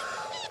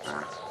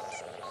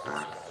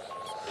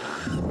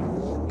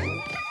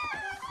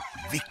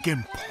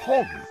 Vilken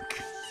ponk!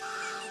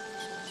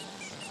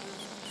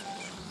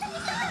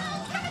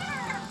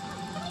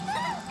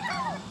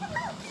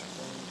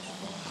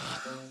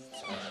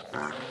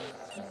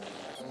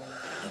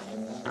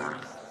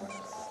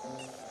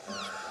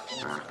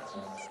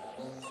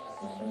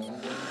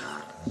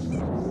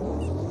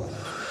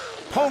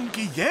 Ponk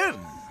igen!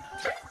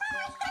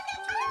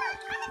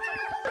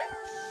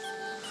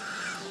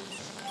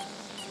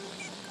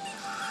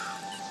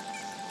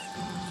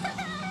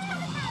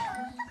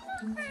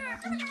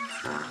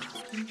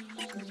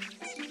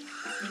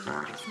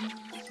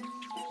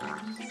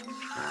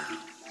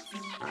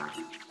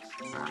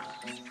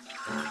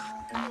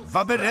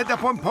 Var beredda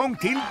på en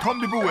ponk till,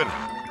 tomliboer.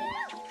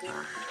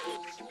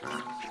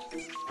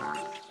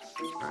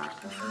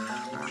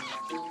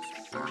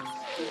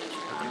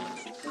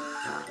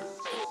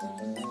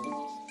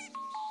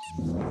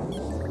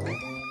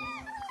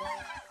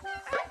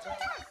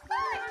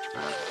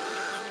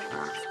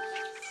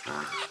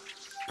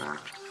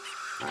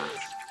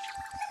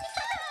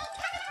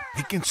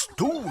 Vilken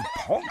stor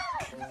ponk!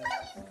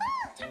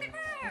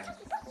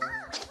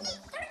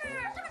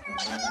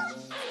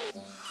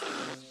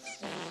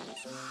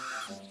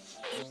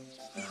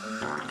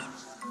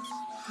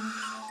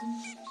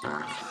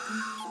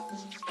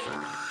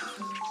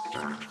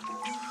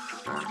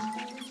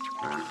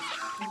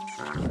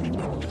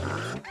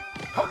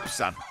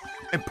 Hoppsan,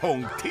 en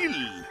ponk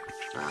till!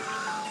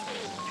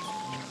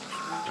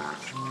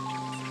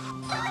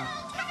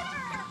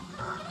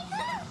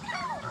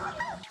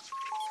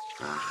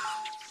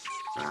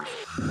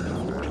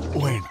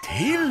 Och en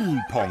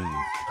till ponk!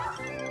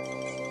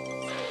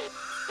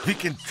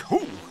 Vilken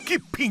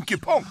tokig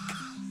Pinkyponk!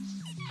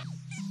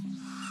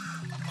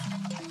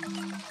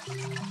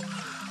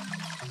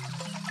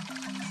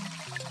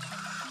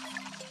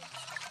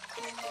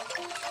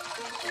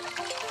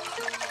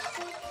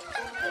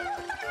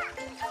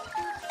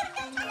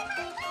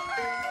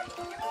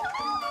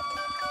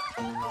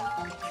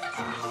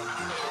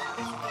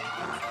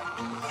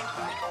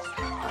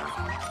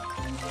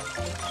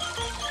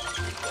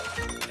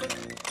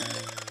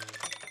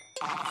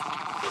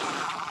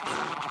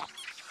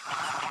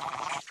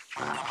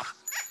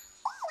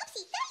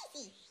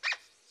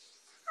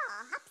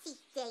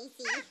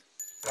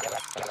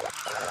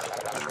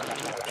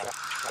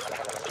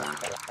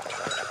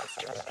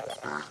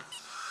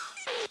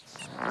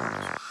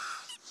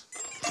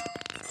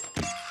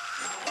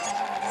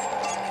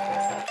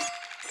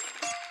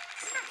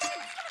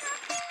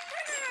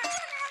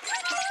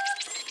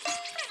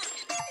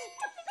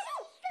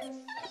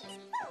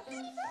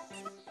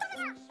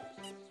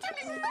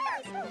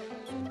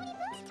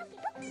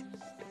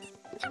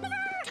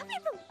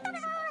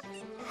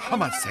 Har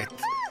man sett?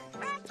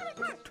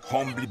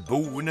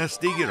 Tomliborna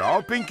stiger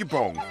av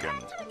Pinkyponken.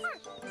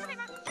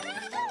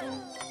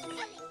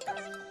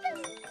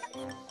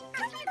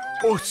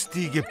 Och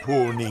stiger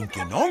på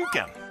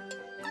ninkenonken.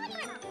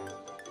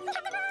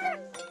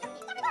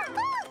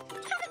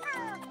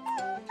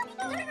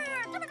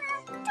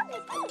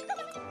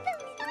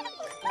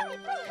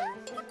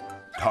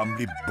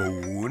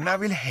 Tomliborna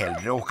vill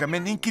hellre åka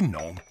med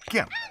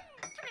ninkenonken.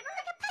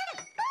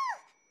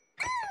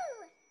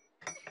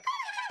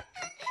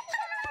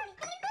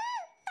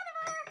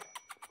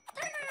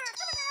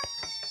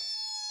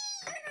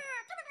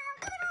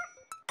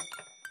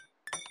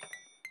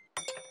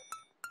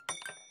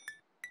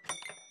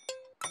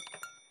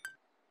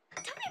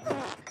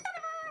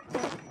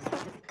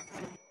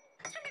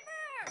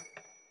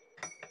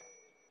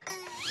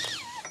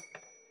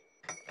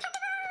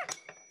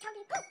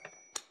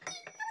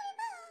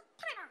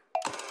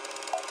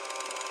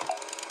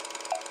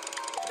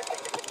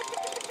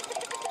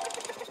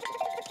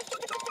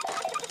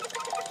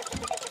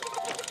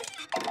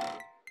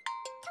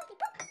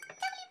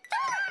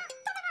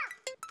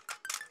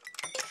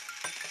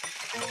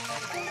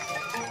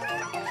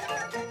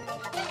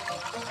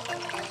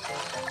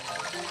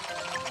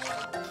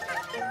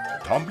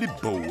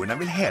 Tomliboerna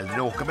vill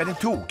hellre åka med den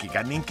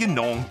tokiga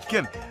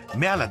Ninkenonken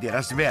med alla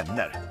deras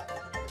vänner.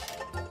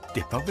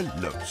 Det var väl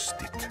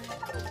lustigt.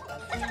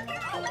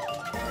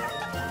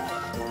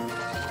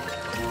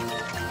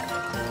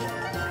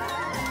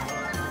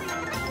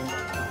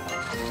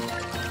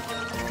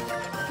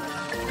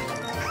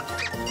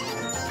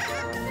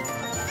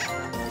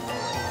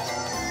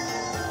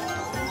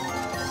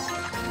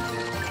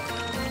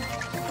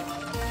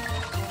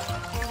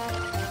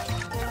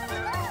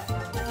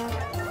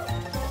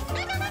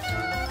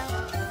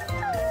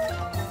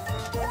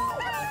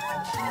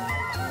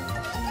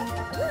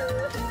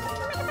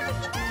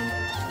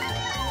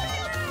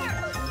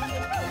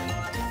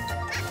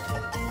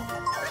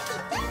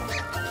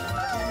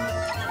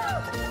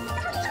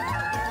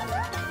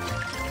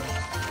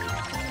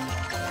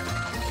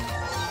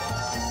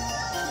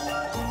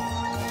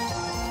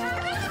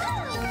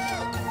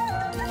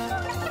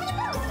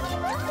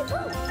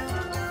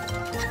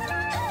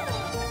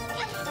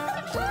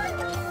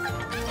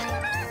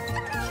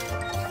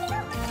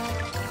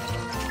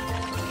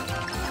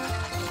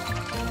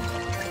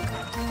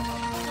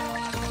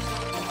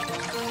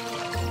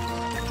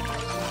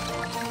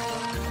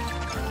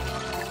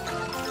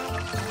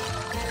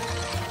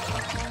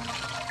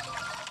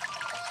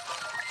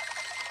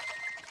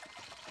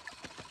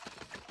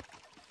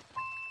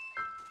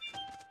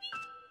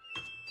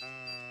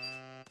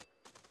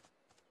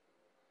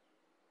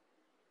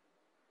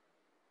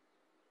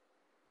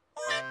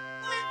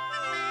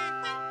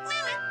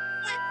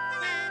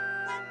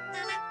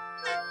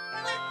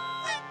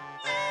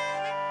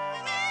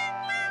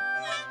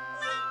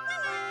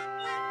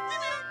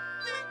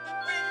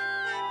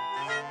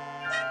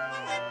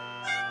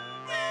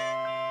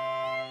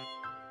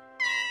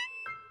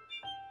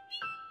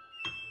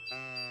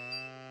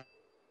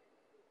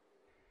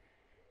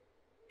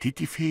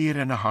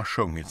 Tittifiererna har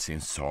sjungit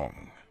sin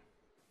sång.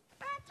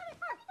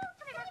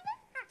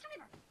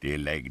 Det är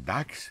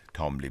läggdags,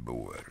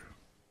 Tomliboer.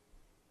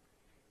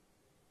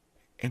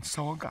 En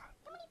saga.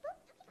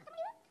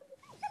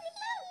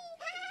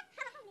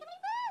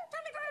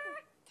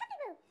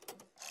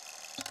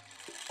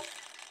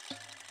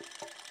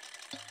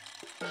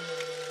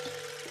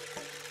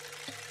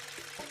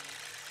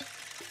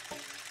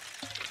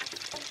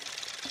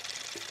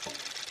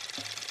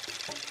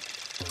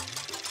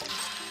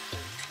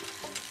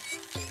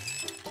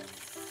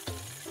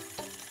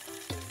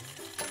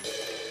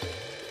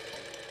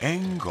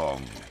 En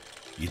gång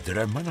i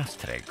Drömmarnas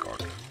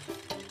trädgård.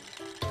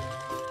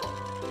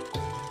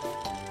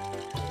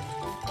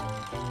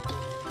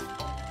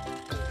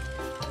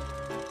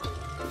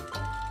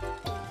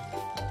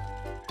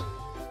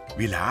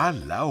 Ville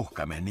alla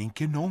åka med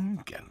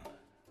Ninkenonken.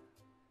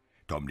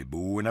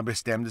 Tomliboerna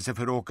bestämde sig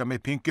för att åka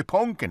med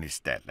Pinkeponken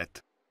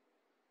istället.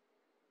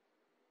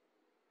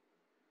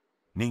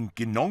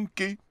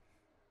 Ninkenonki.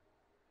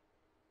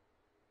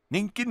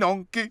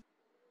 Ninkenonki.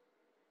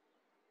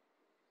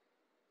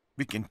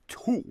 Vilken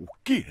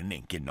tokig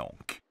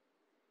Ninkenonk.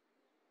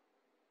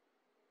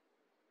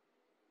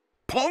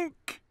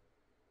 Ponk!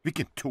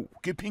 Vilken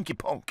tokig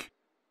Pinkeponk.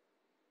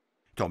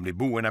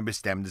 Tomliboerna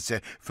bestämde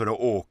sig för att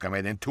åka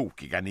med den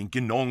tokiga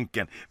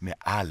Ninkenonken med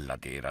alla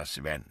deras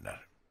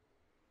vänner.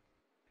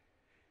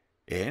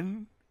 1,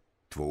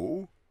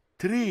 2,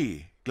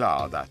 3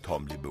 glada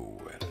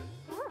Tomliboer.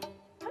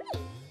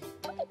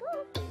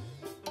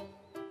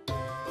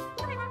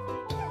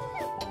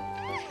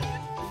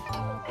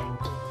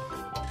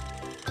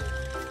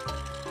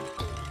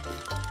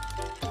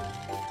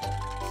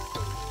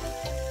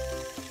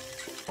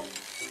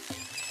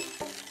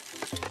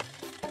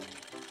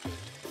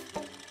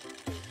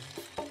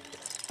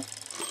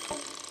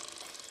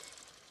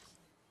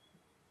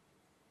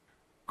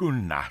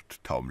 Godnatt,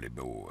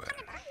 Tomliboer.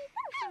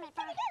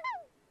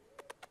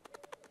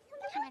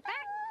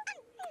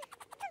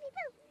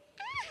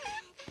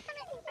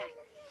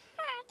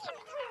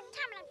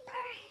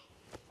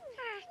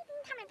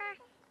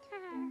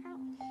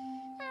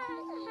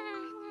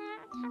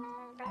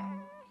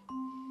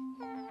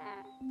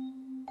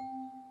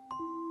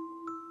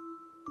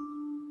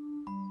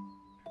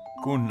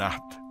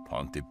 Godnatt,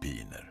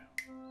 Pontipiner.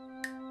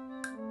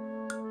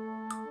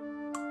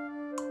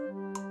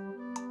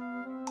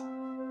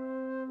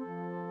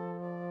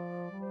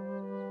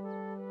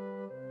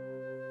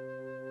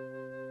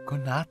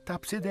 Godnatt,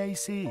 Upsy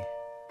Daisy.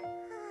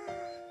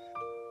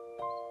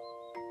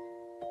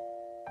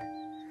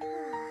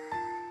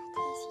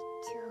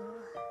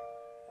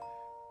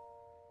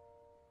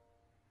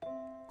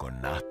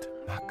 Godnatt,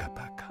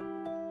 Mackapacka.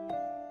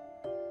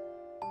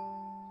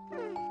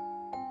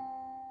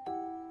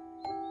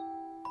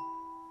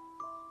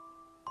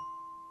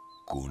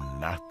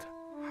 Godnatt,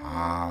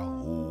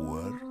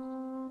 Haor.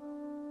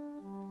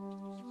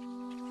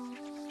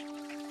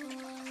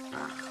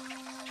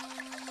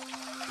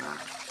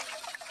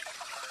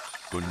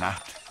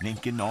 Godnatt,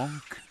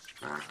 Ninkenonk.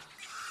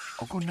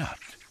 Och godnatt,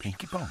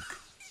 Pinkeponk.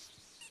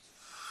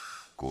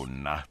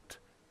 Godnatt,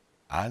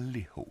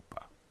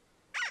 allihopa.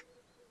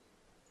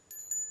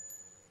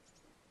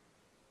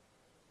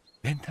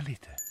 Vänta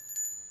lite.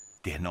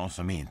 Det är någon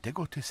som inte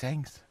går till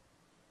sängs.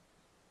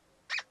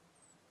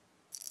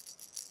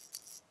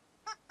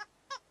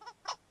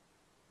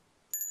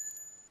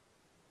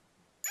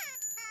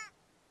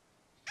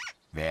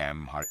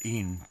 Vem har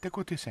inte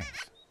gått till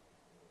sängs?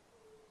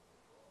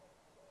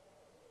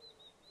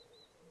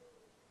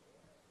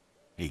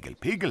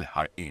 Igelpigel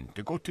har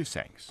inte gått till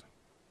sängs.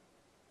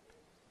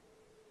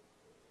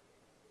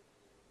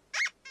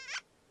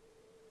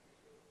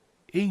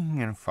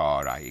 Ingen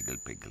fara,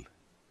 Igelpigel.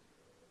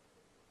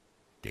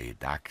 Det är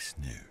dags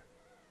nu.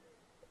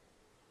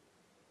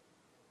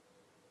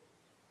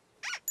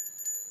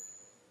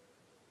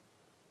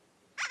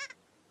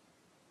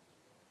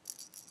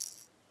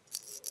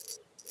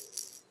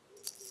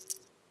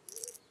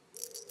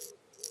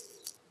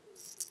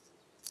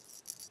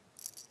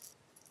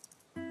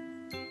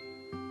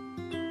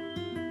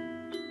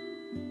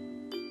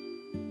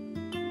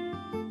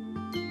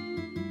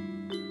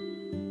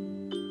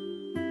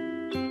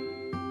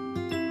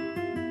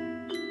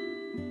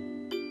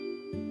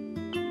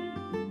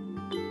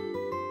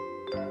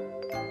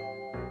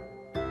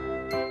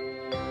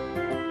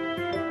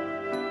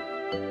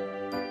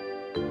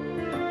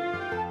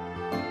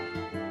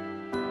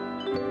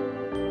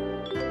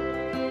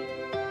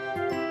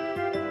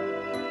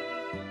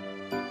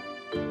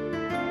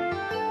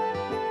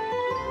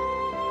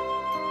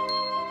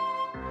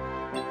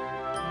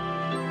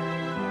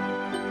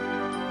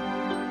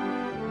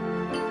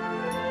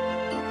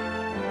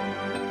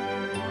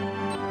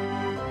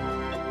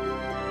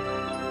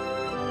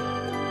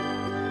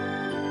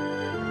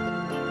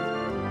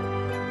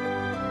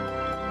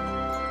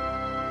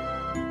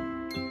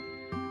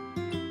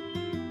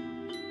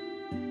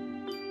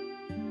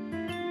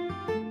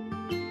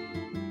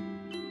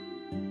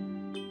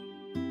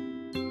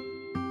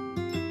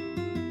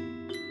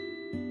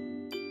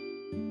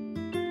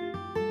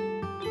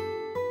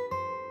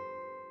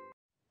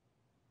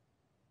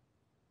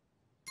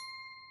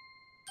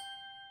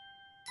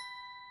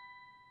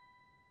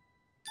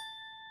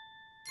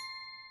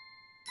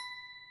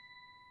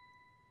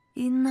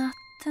 I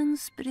natten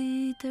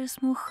sprider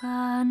små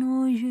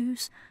stjärnor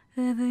ljus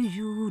över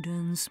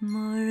jordens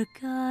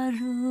mörka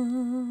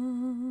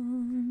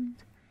rund.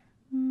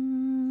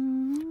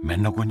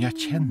 Men någon jag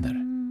känner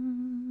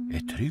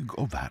är trygg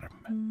och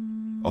varm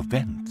och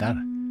väntar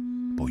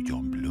på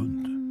John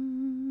Blund.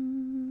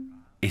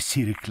 I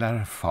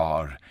cirklar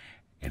far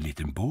en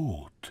liten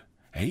båt,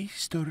 ej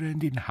större än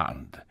din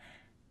hand,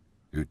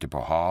 ute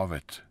på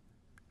havet,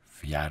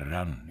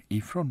 fjärran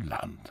ifrån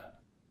land.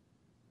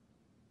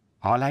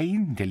 Hala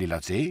in det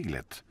lilla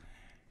seglet,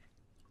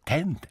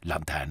 tänd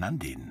lanternan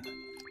din.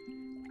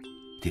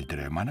 Till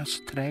Drömmarnas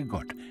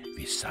trädgård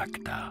vi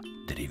sakta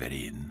driver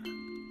in.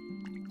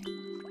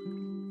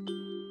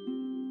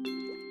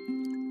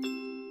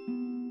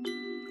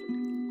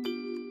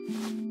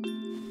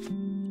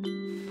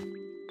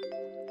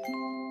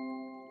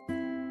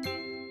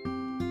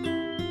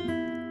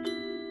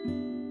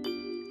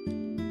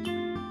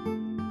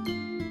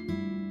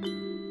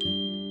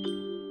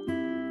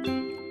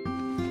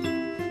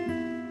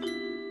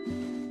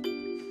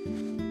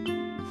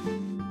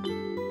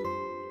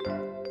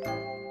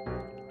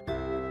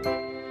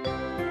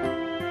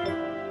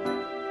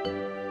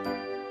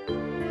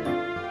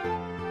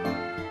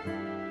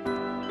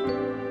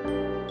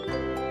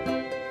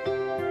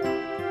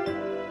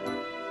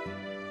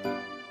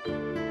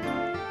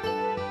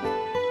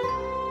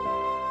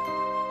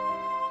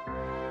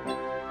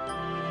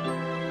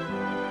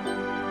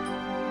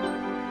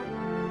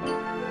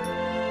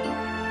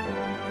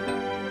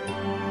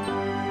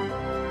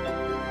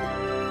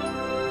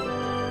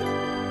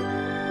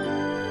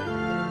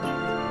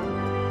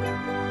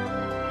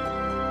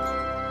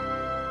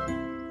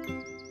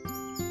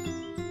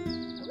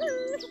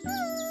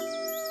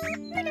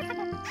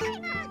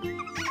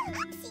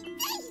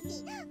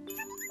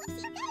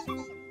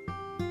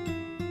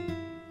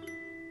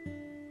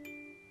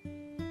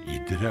 I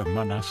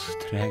Drömmarnas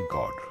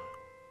trädgård.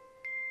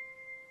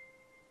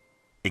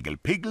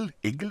 Igelpigel,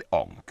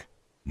 igelonk.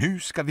 Nu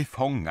ska vi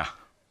fånga.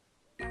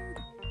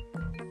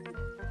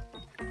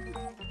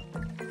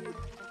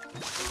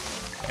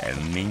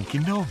 En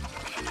ninkinonk.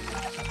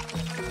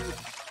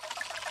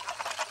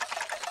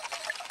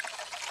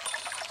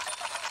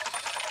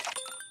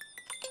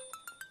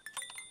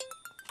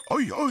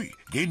 Oj, oj,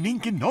 det är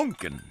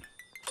ninkinonken.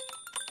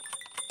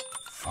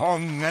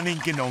 Fånga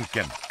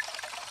ninkinonken.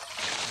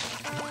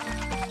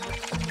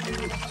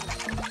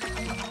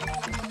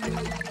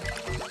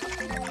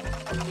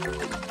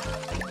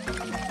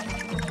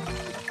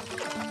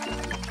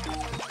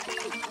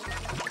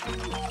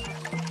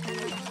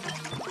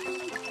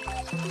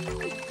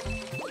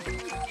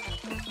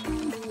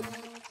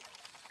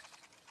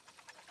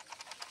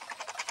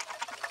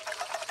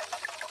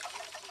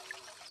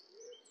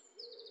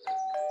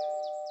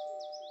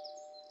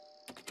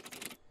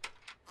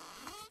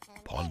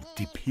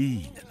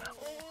 Pontipinerna.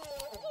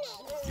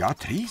 Jag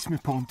trivs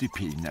med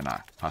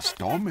pontipinerna, fast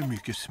de är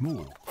mycket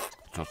små.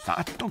 Så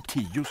att de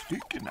 10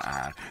 stycken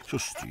är, så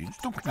syns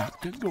de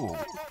knappt ändå.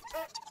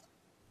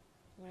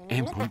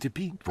 En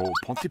pontepin, 2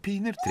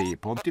 pontepiner, 3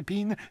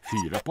 pontepiner,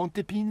 4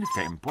 pontepiner,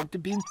 5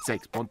 pontepiner,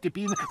 6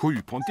 pontepiner,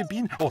 7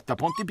 pontepiner, 8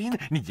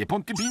 pontepiner, 9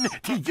 pontepiner,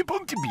 10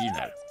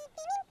 pontepiner.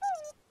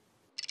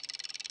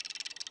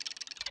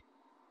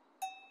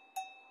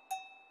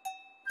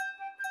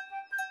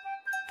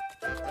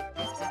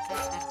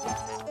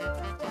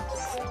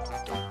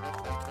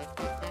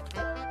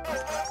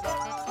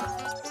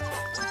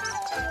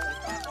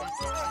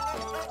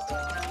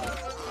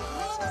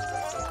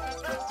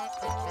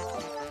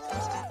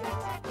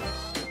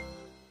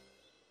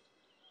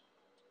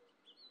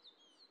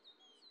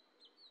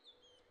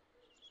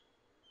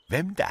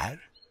 Vem där?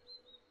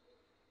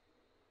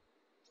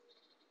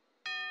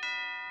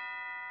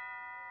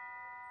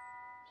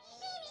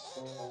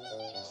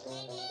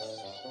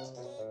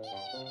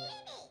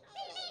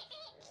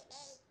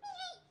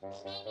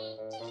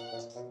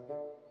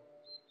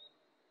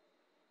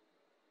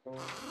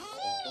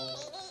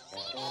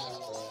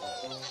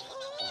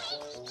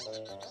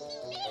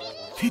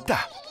 Titta,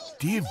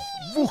 det är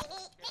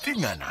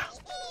vottingarna.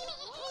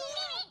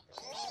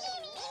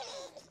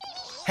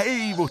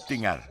 Hej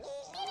vottingar!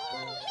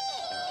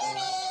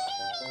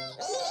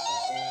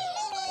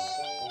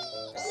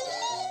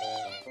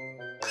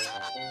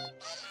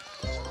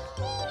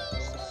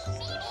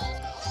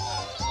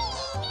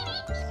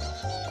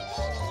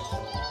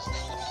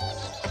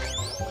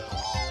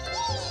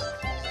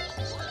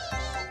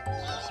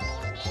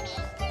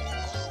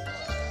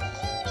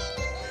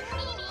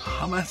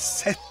 Har man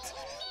sett?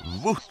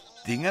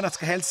 Vottingarna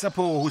ska hälsa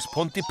på hos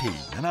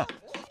pontipinerna.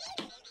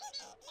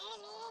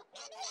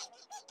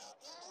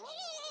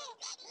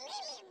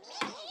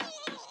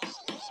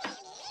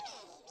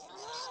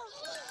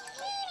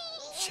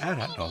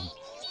 Kära nån,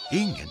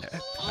 ingen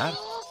öppnar.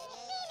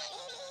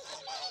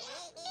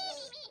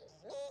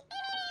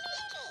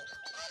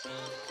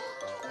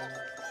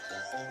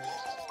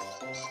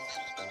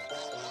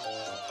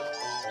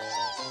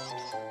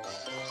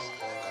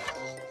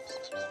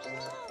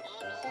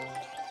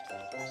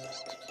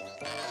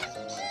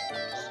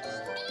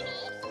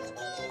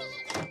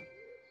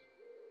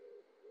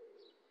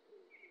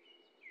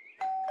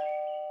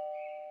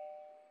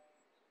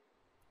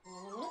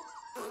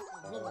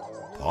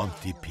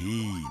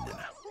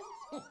 Pontipinerna.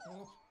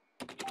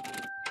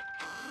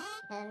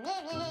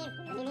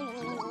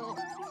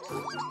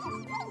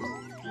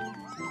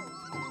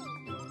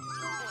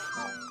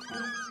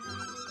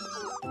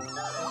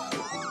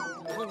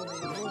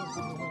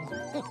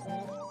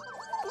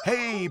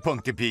 Hej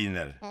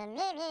pontipiner!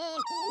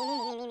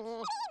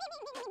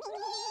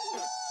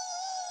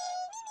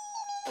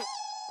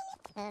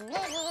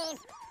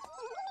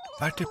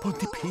 Vart är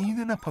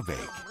pontipinerna på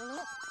väg?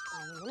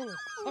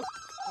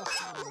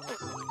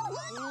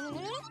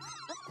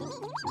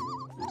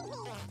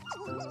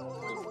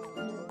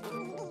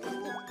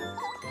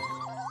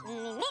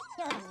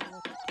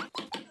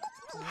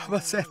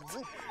 Vad sett?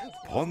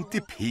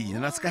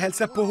 Pontipinerna ska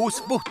hälsa på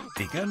hos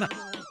vottingarna.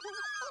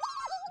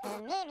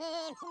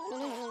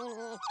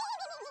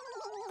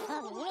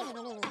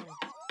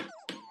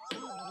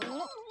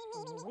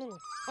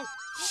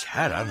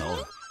 Kära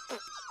nån,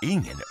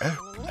 ingen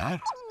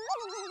öppnar.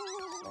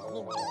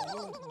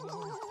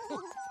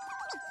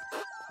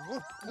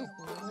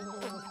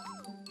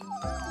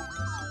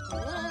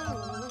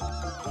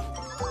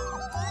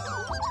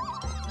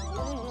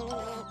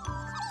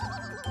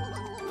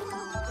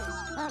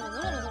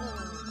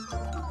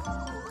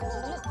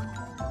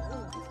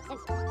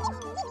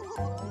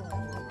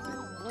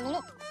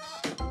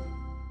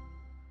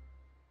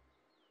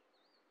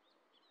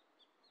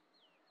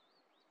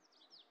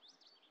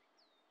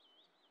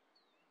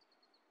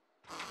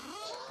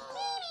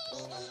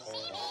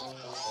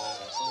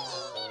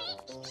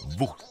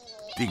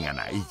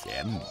 Vottingarna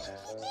igen.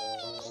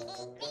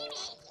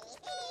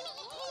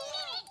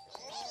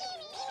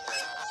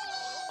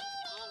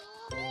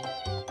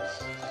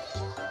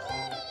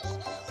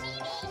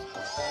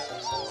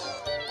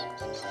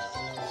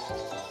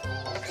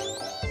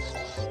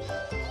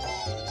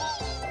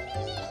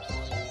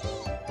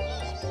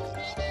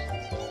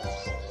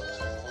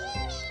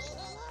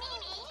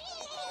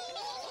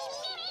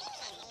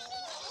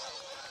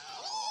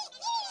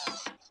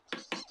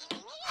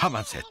 Har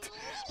man sett?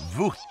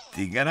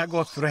 Vottingarna har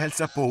gått för att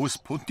hälsa på hos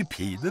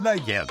pontipinerna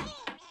igen.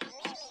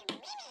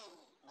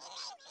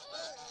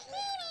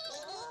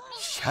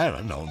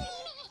 Kära nån,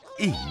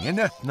 ingen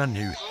öppnar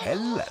nu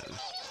heller.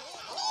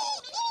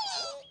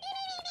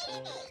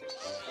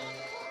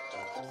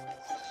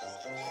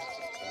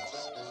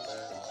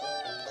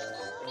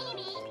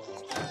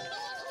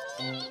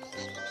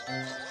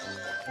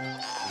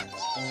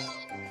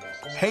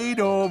 Hej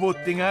då,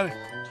 vottingar.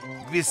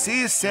 Vi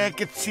ses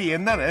säkert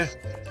senare.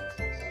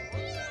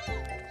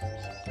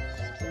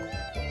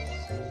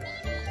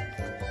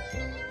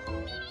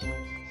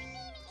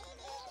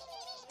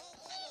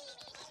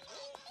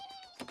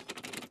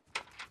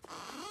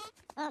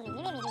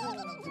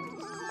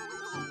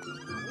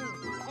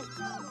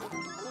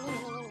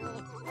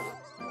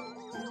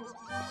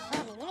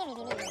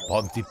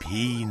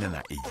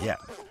 Pontipinerna igen.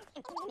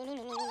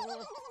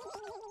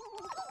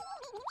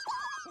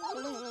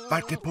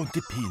 Vart är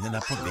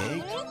pontipinerna på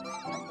väg?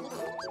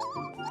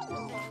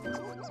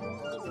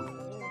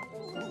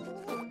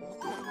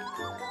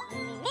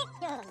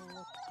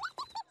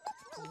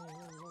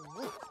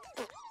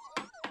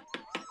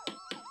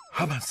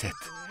 Har man sett?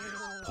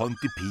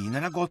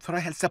 Pontipinerna gått för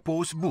att hälsa på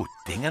hos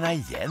bottingarna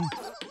igen.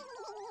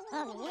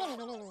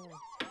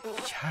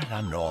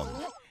 Kära nån.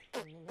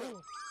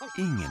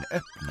 Ingen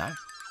öppnar.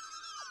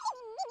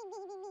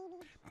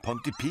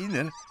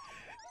 Pontipiner,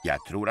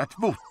 jag tror att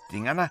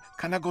bottingarna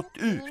kan ha gått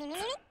ut.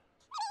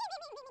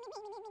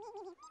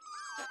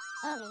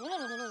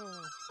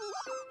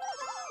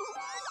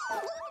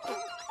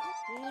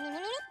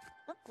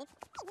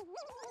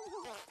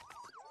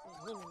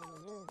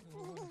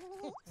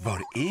 Var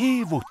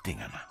är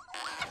bottingarna?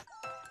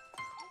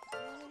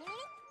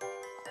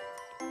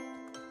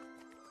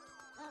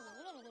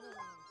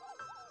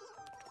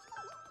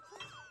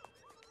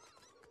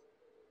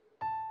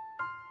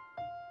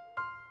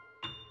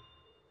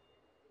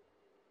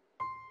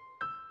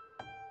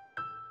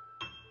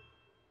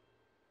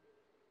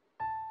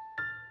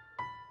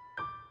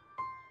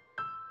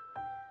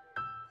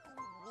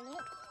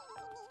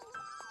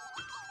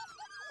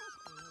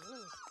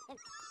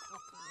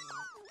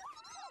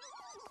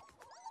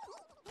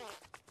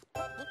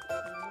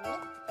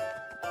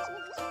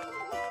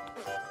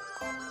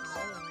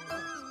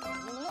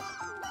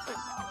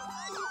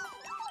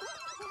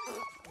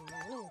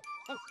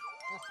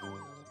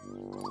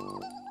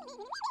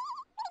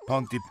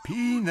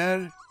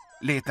 Pontipiner,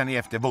 letar ni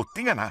efter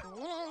bottingarna?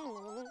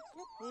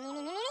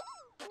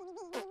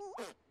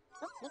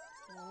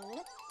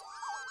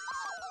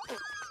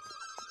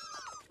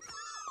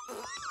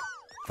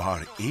 Var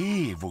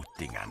är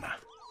bottingarna?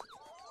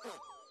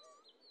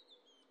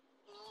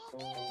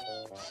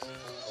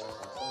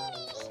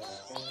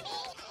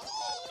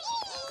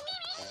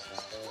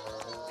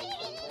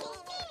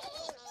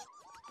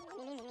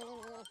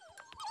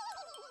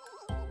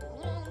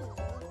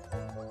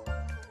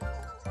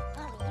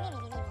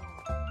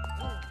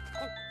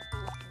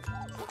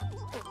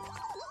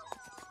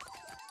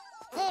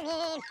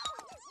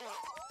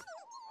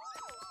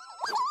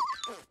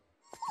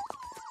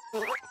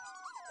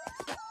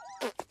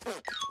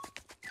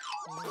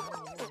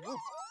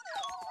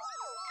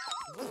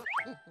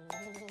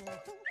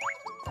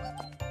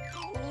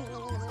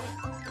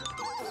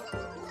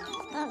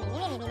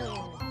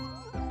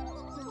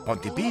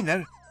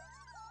 Pontipiner,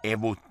 är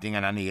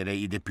bottingarna nere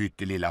i det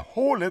pyttelilla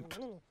hålet?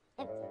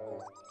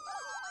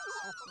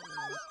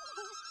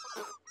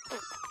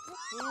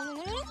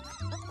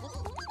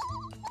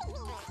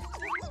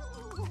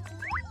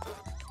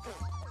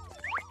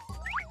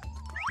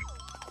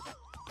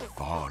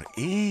 Var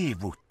är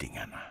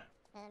bottingarna?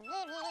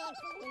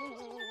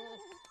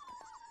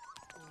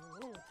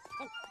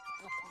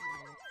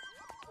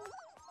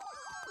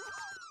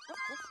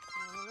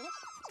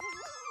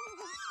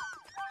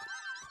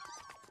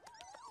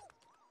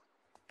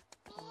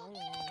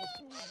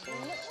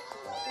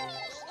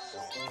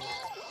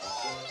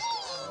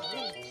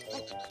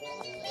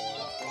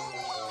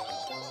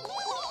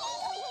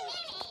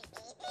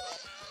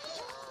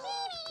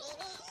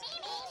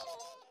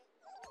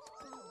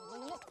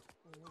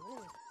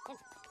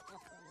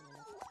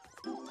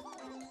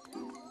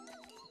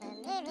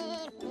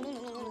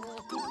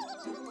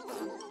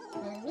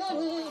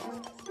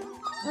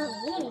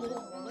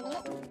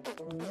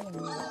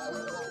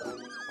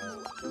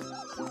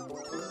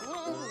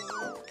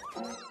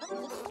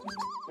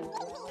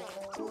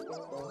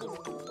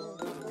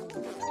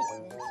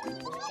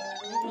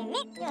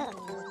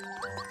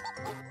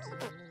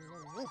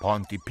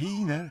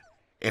 Pontipiner,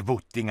 är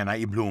bottingarna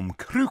i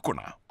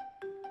blomkrukorna?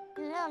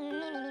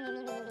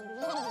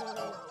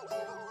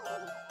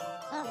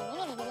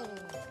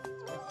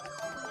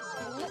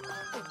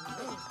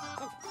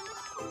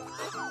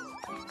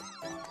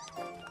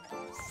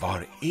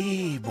 Var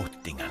är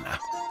bottingarna?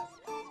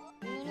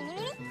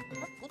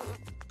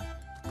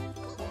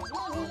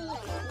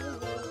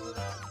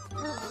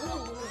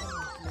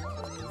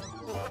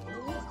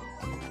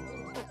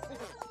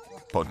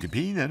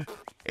 Pontipiner,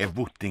 är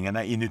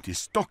bottingarna inuti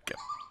stocken?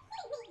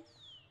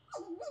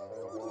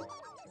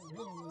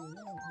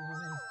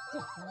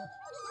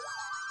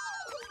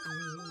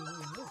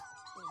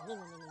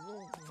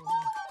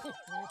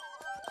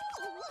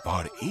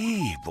 Var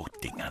är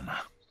bottingarna?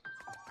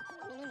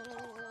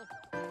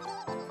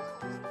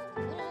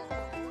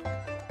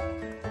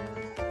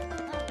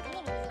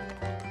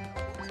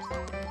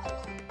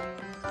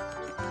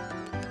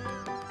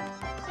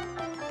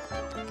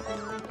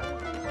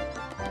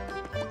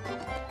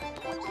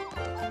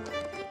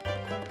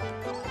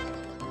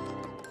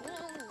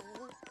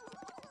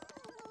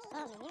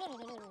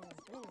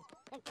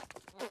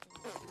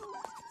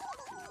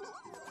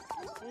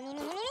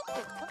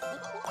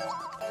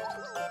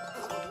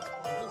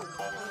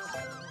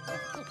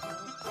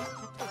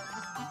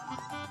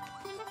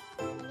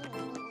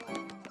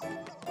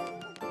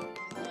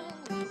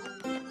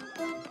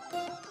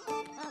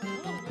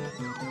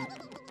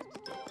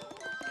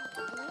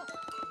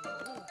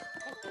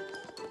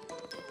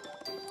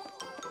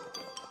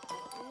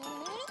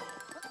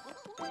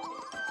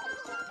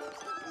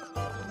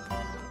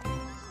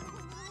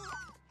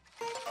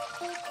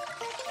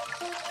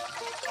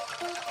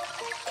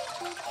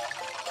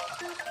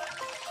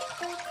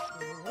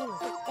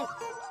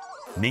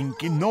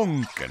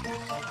 Ninkinonken.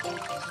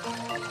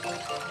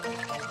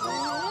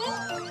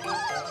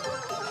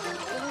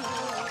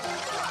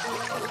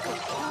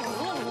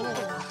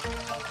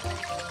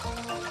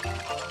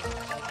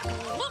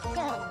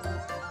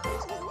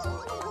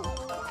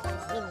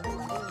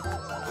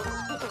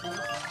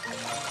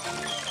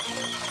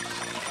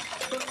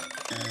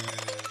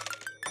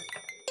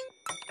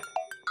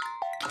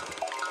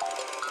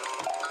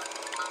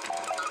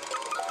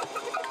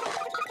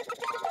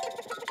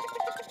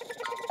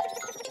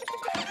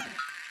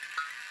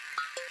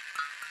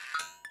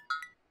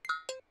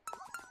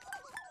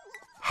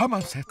 Har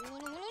man sett?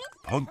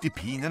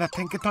 Pontipinerna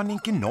tänker ta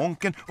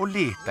ninkinonken och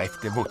leta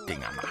efter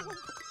vottingarna.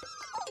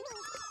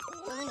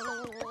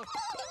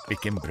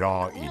 Vilken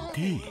bra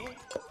idé!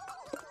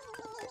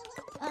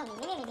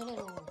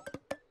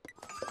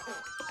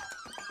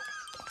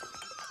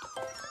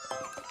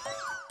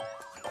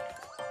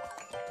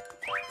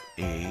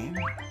 En,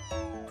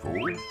 två,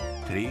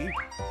 tre,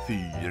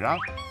 fyra,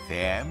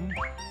 fem,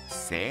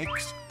 sex,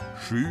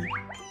 sju,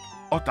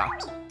 åtta,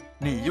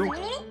 nio,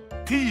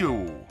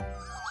 10.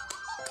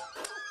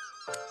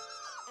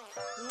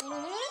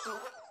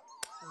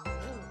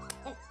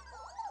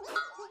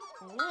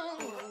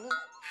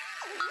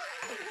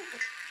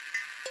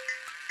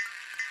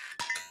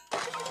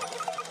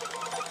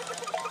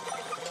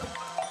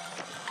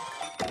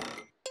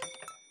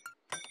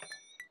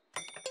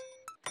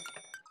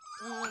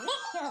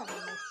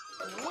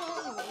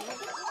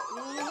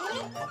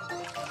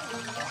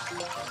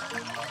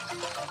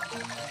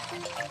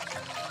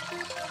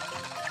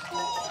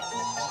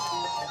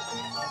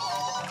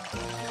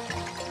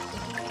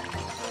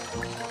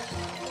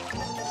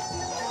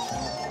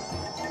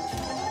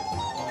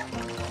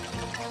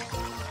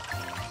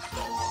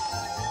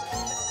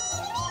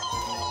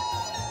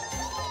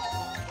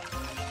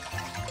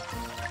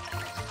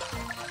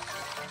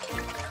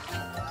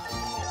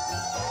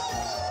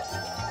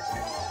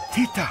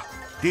 Titta,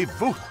 det är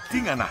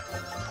vottingarna.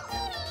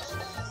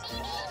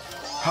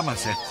 Har man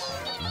sett?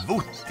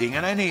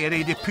 Vottingarna är nere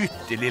i det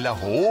pyttelilla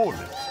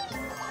hålet.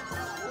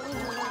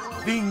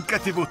 Vinka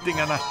till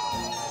vottingarna.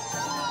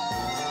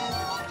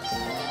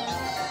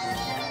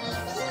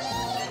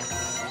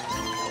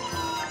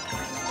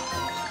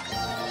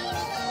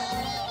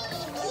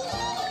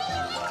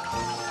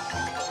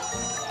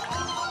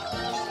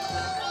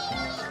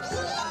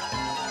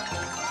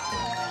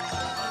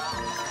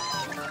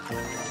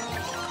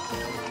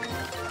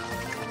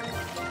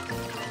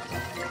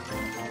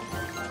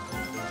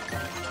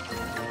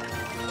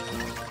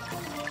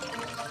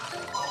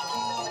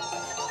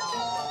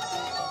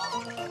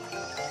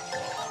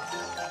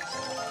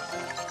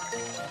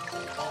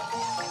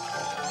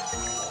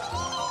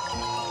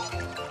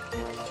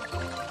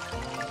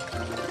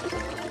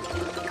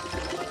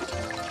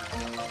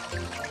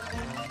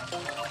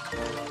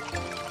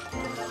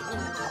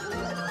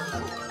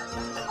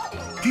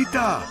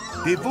 Titta,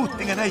 det är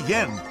vottingarna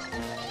igen.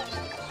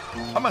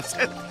 Har man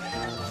sett?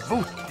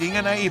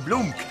 Vottingarna i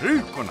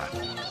blomkrukorna.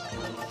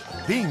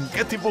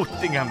 Vinka till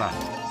vottingarna.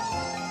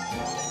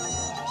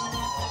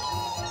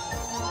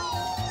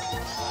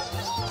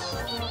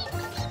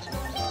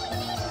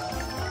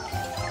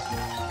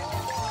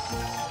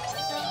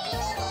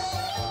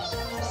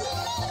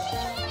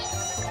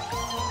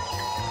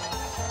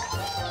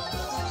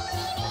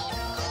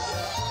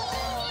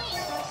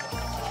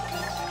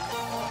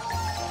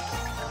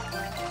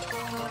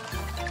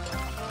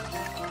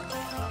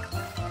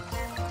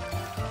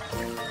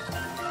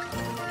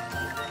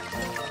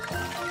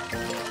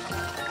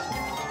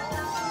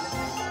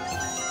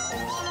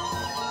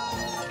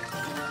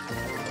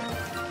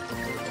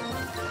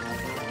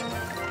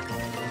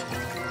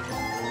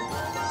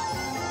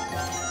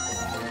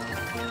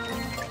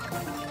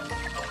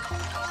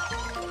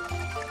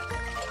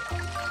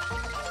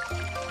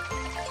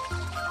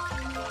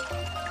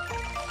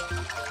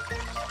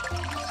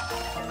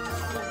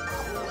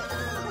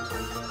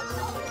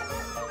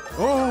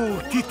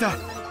 Titta,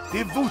 det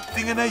är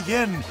vottingarna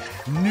igen.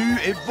 Nu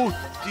är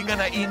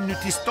vottingarna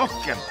inuti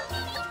stocken.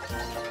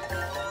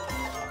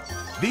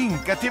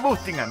 Vinka till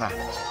vottingarna.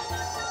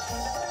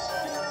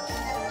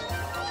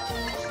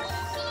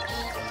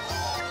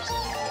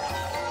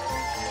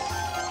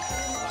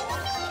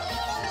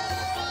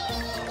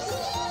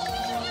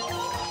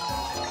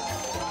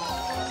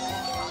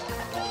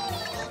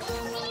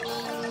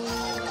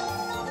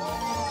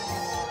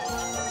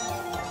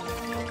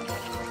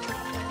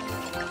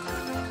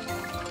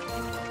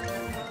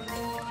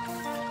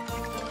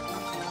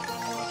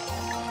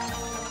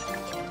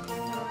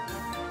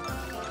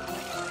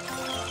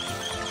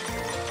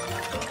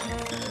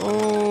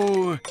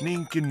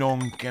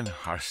 Ninkinonken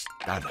har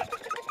stannat.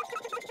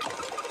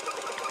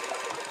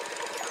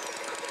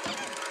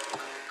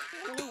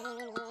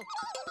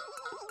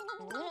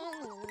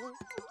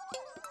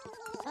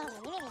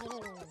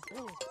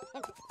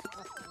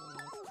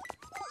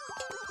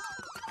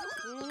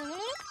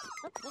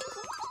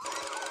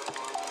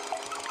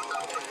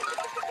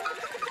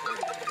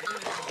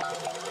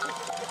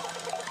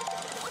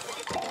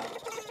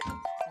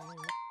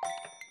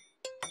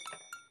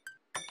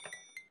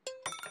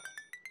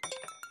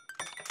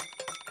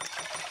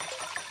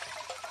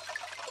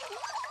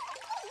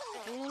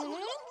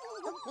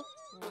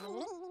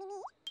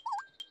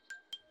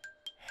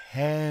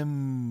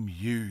 Hem,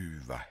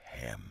 ljuva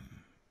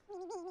hem.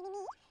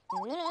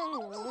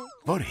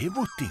 Var är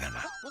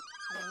vottingarna?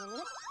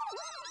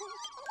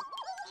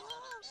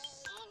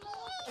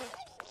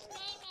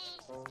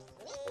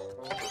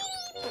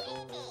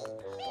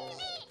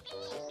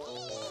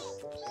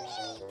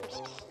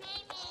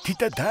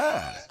 Titta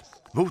där!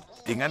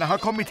 Vottingarna har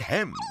kommit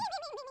hem.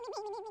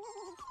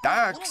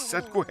 Dags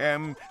att gå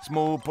hem,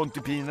 små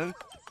pontypiner.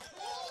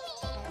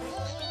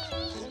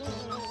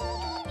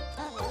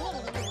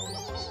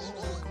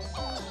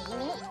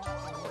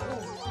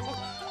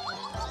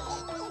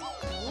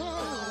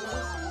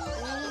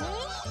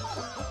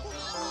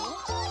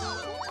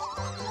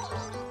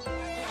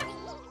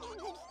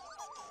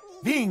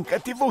 Vinka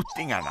till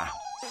vottingarna.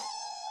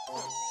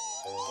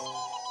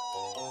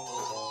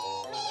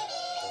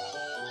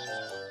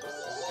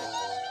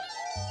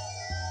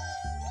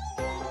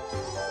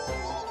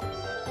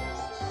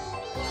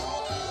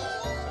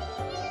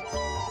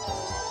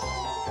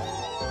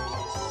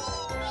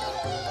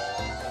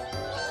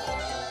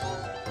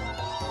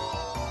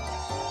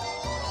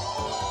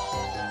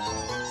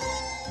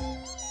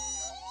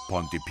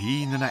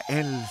 Pontypinerna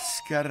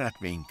älskar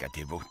att vinka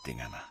till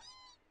vottingarna.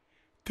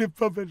 Det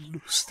var väl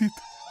lustigt.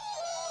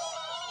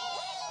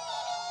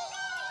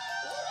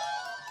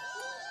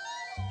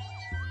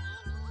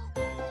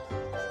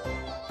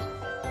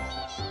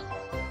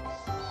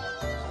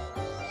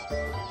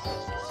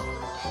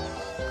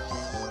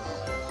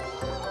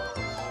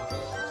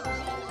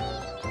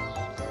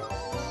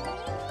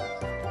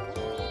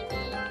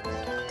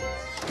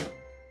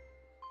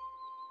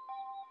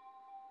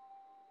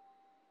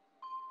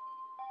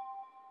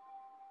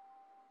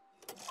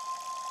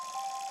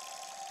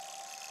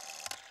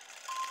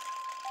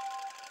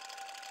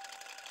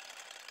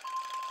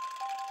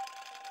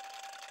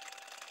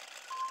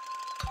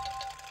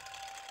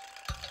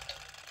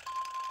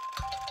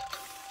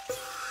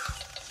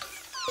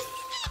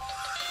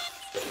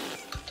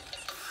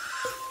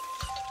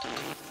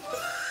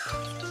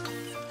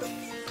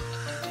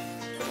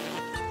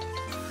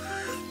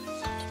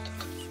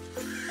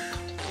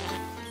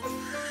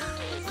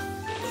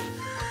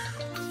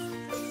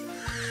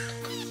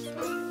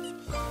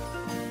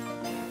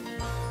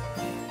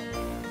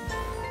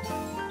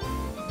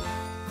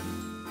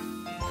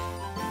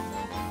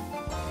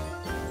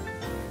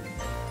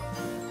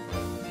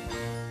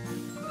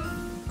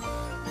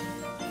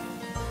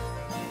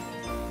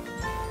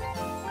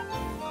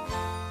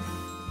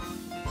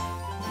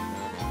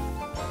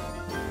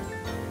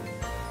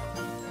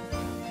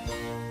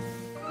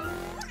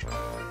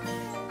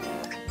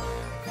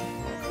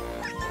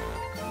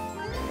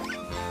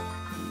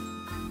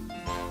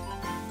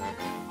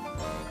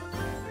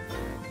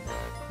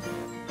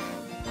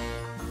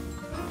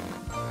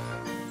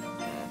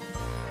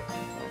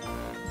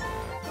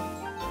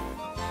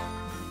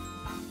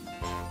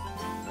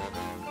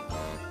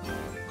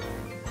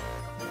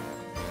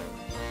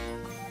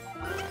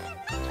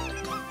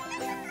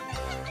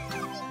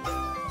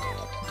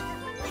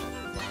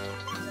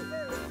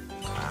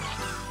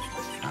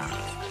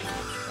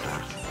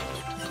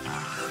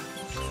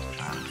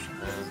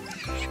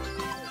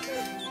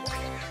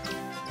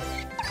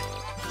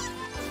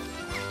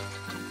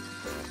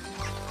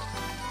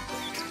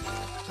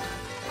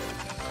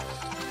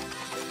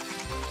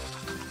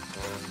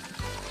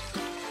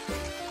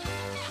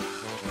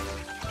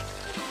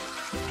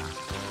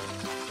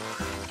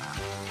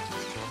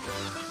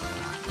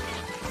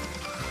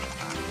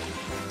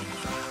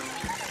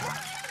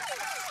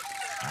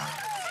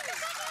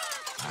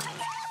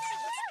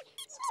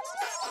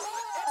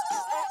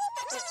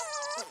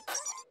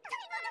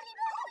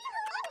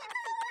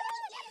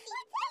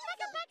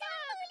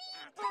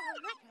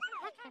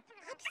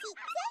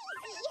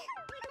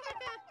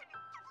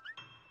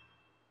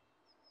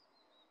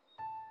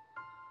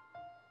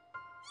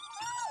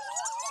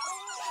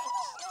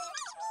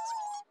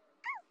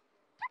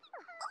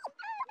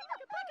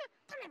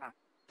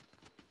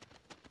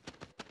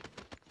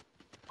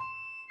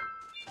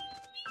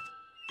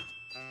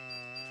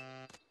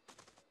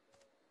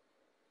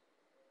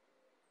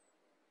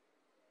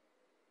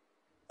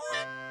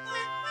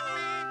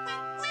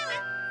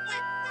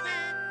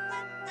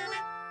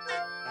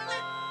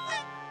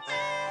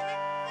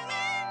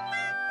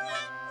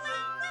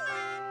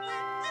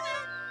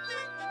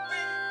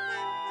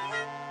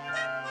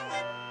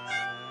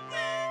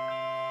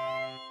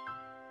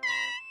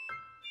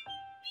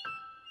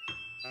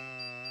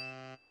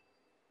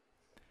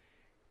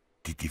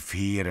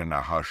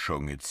 Titifiererna har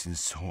sjungit sin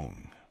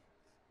sång.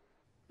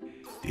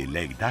 Det är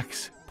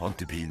läggdags,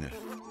 pontypiner.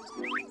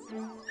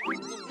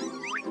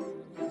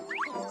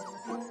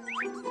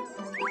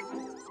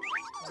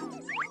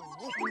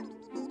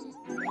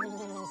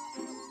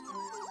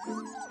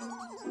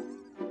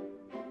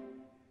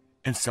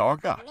 En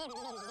saga.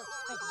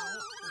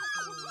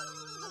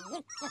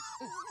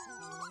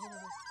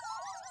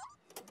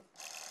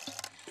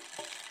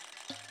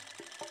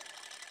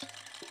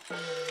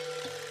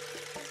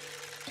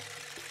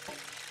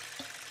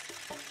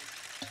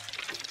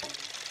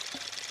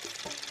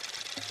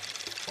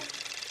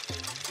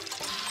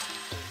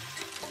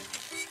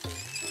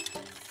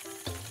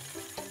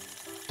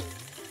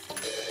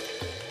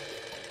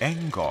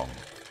 En gång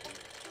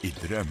i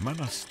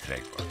Drömmarnas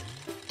trädgård.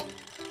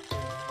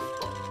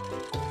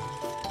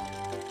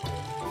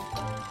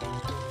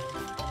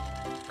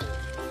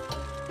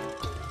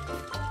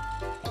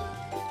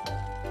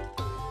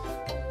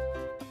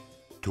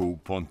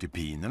 Tog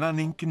pontipinerna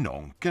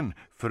ninkenonken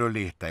för att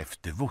leta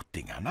efter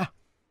vottingarna.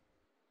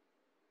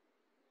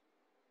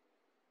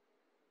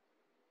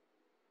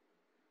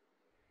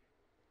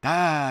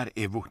 Där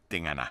är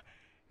vottingarna,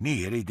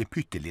 nere i det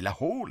pyttelilla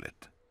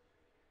hålet.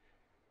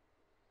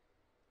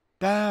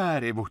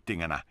 Där är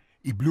vottingarna,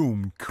 i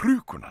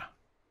blomkrukorna.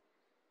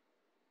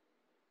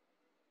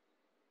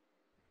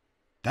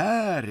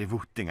 Där är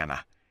vottingarna,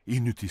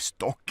 inuti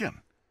stocken.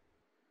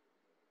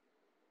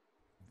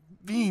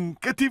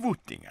 Vinka till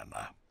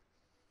vottingarna.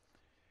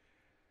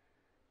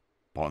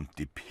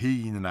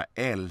 Pontipinerna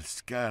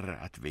älskar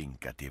att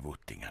vinka till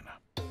vottingarna.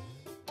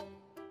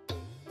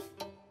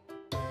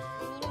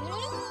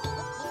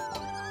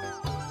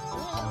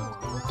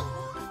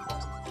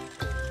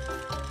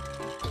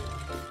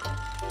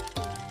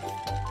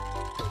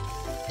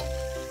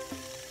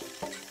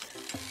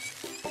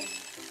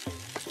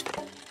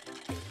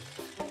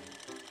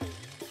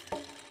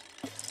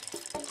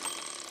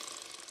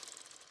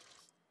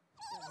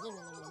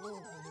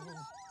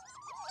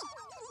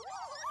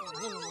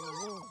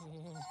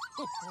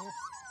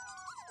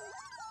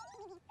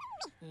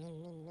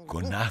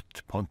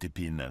 Godnatt,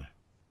 pontipiner.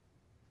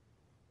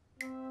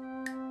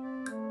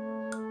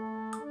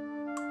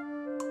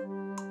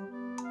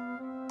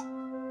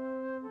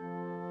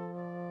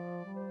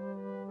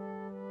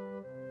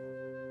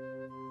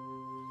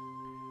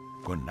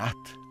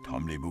 Godnatt,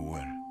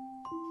 tamliboer.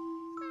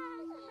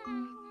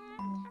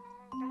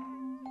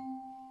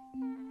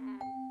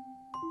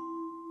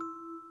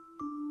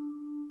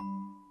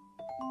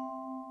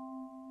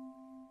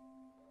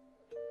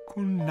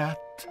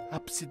 Godnatt,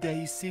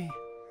 Upsy-Daisy.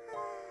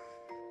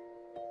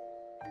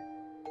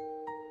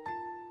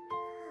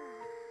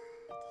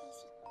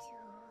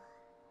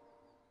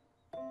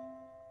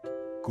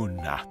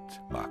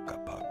 Godnatt,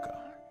 Mackapacka.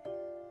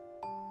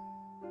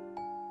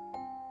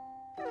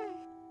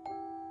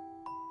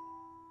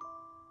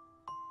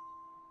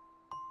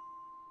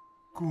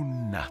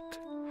 Godnatt,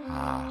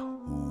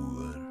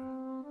 hahor.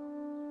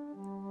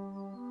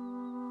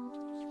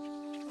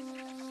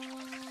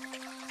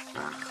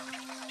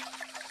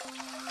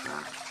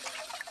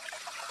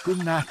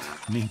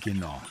 Godnatt,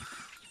 Ninkenonk.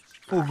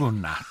 Och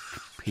godnatt,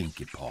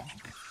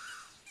 Pinkyponk.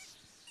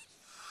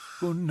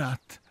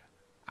 Godnatt,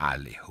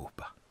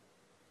 allihopa.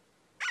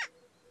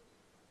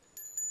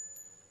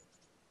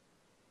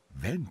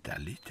 Vänta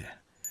lite.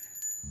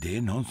 Det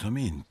är någon som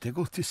inte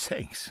gått till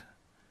sängs.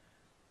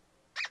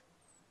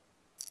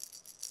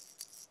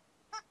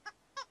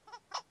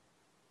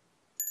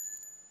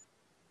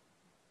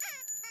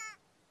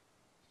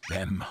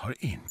 Vem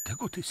har inte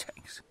gått till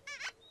sängs?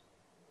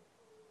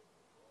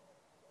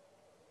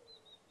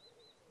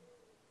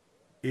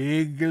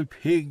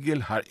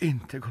 Egelpiggel har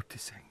inte gått till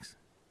sängs.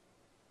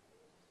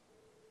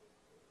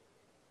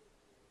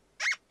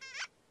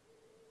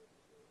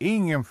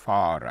 Ingen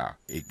fara,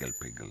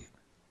 Egelpiggel.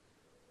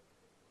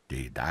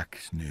 Det är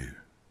dags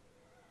nu.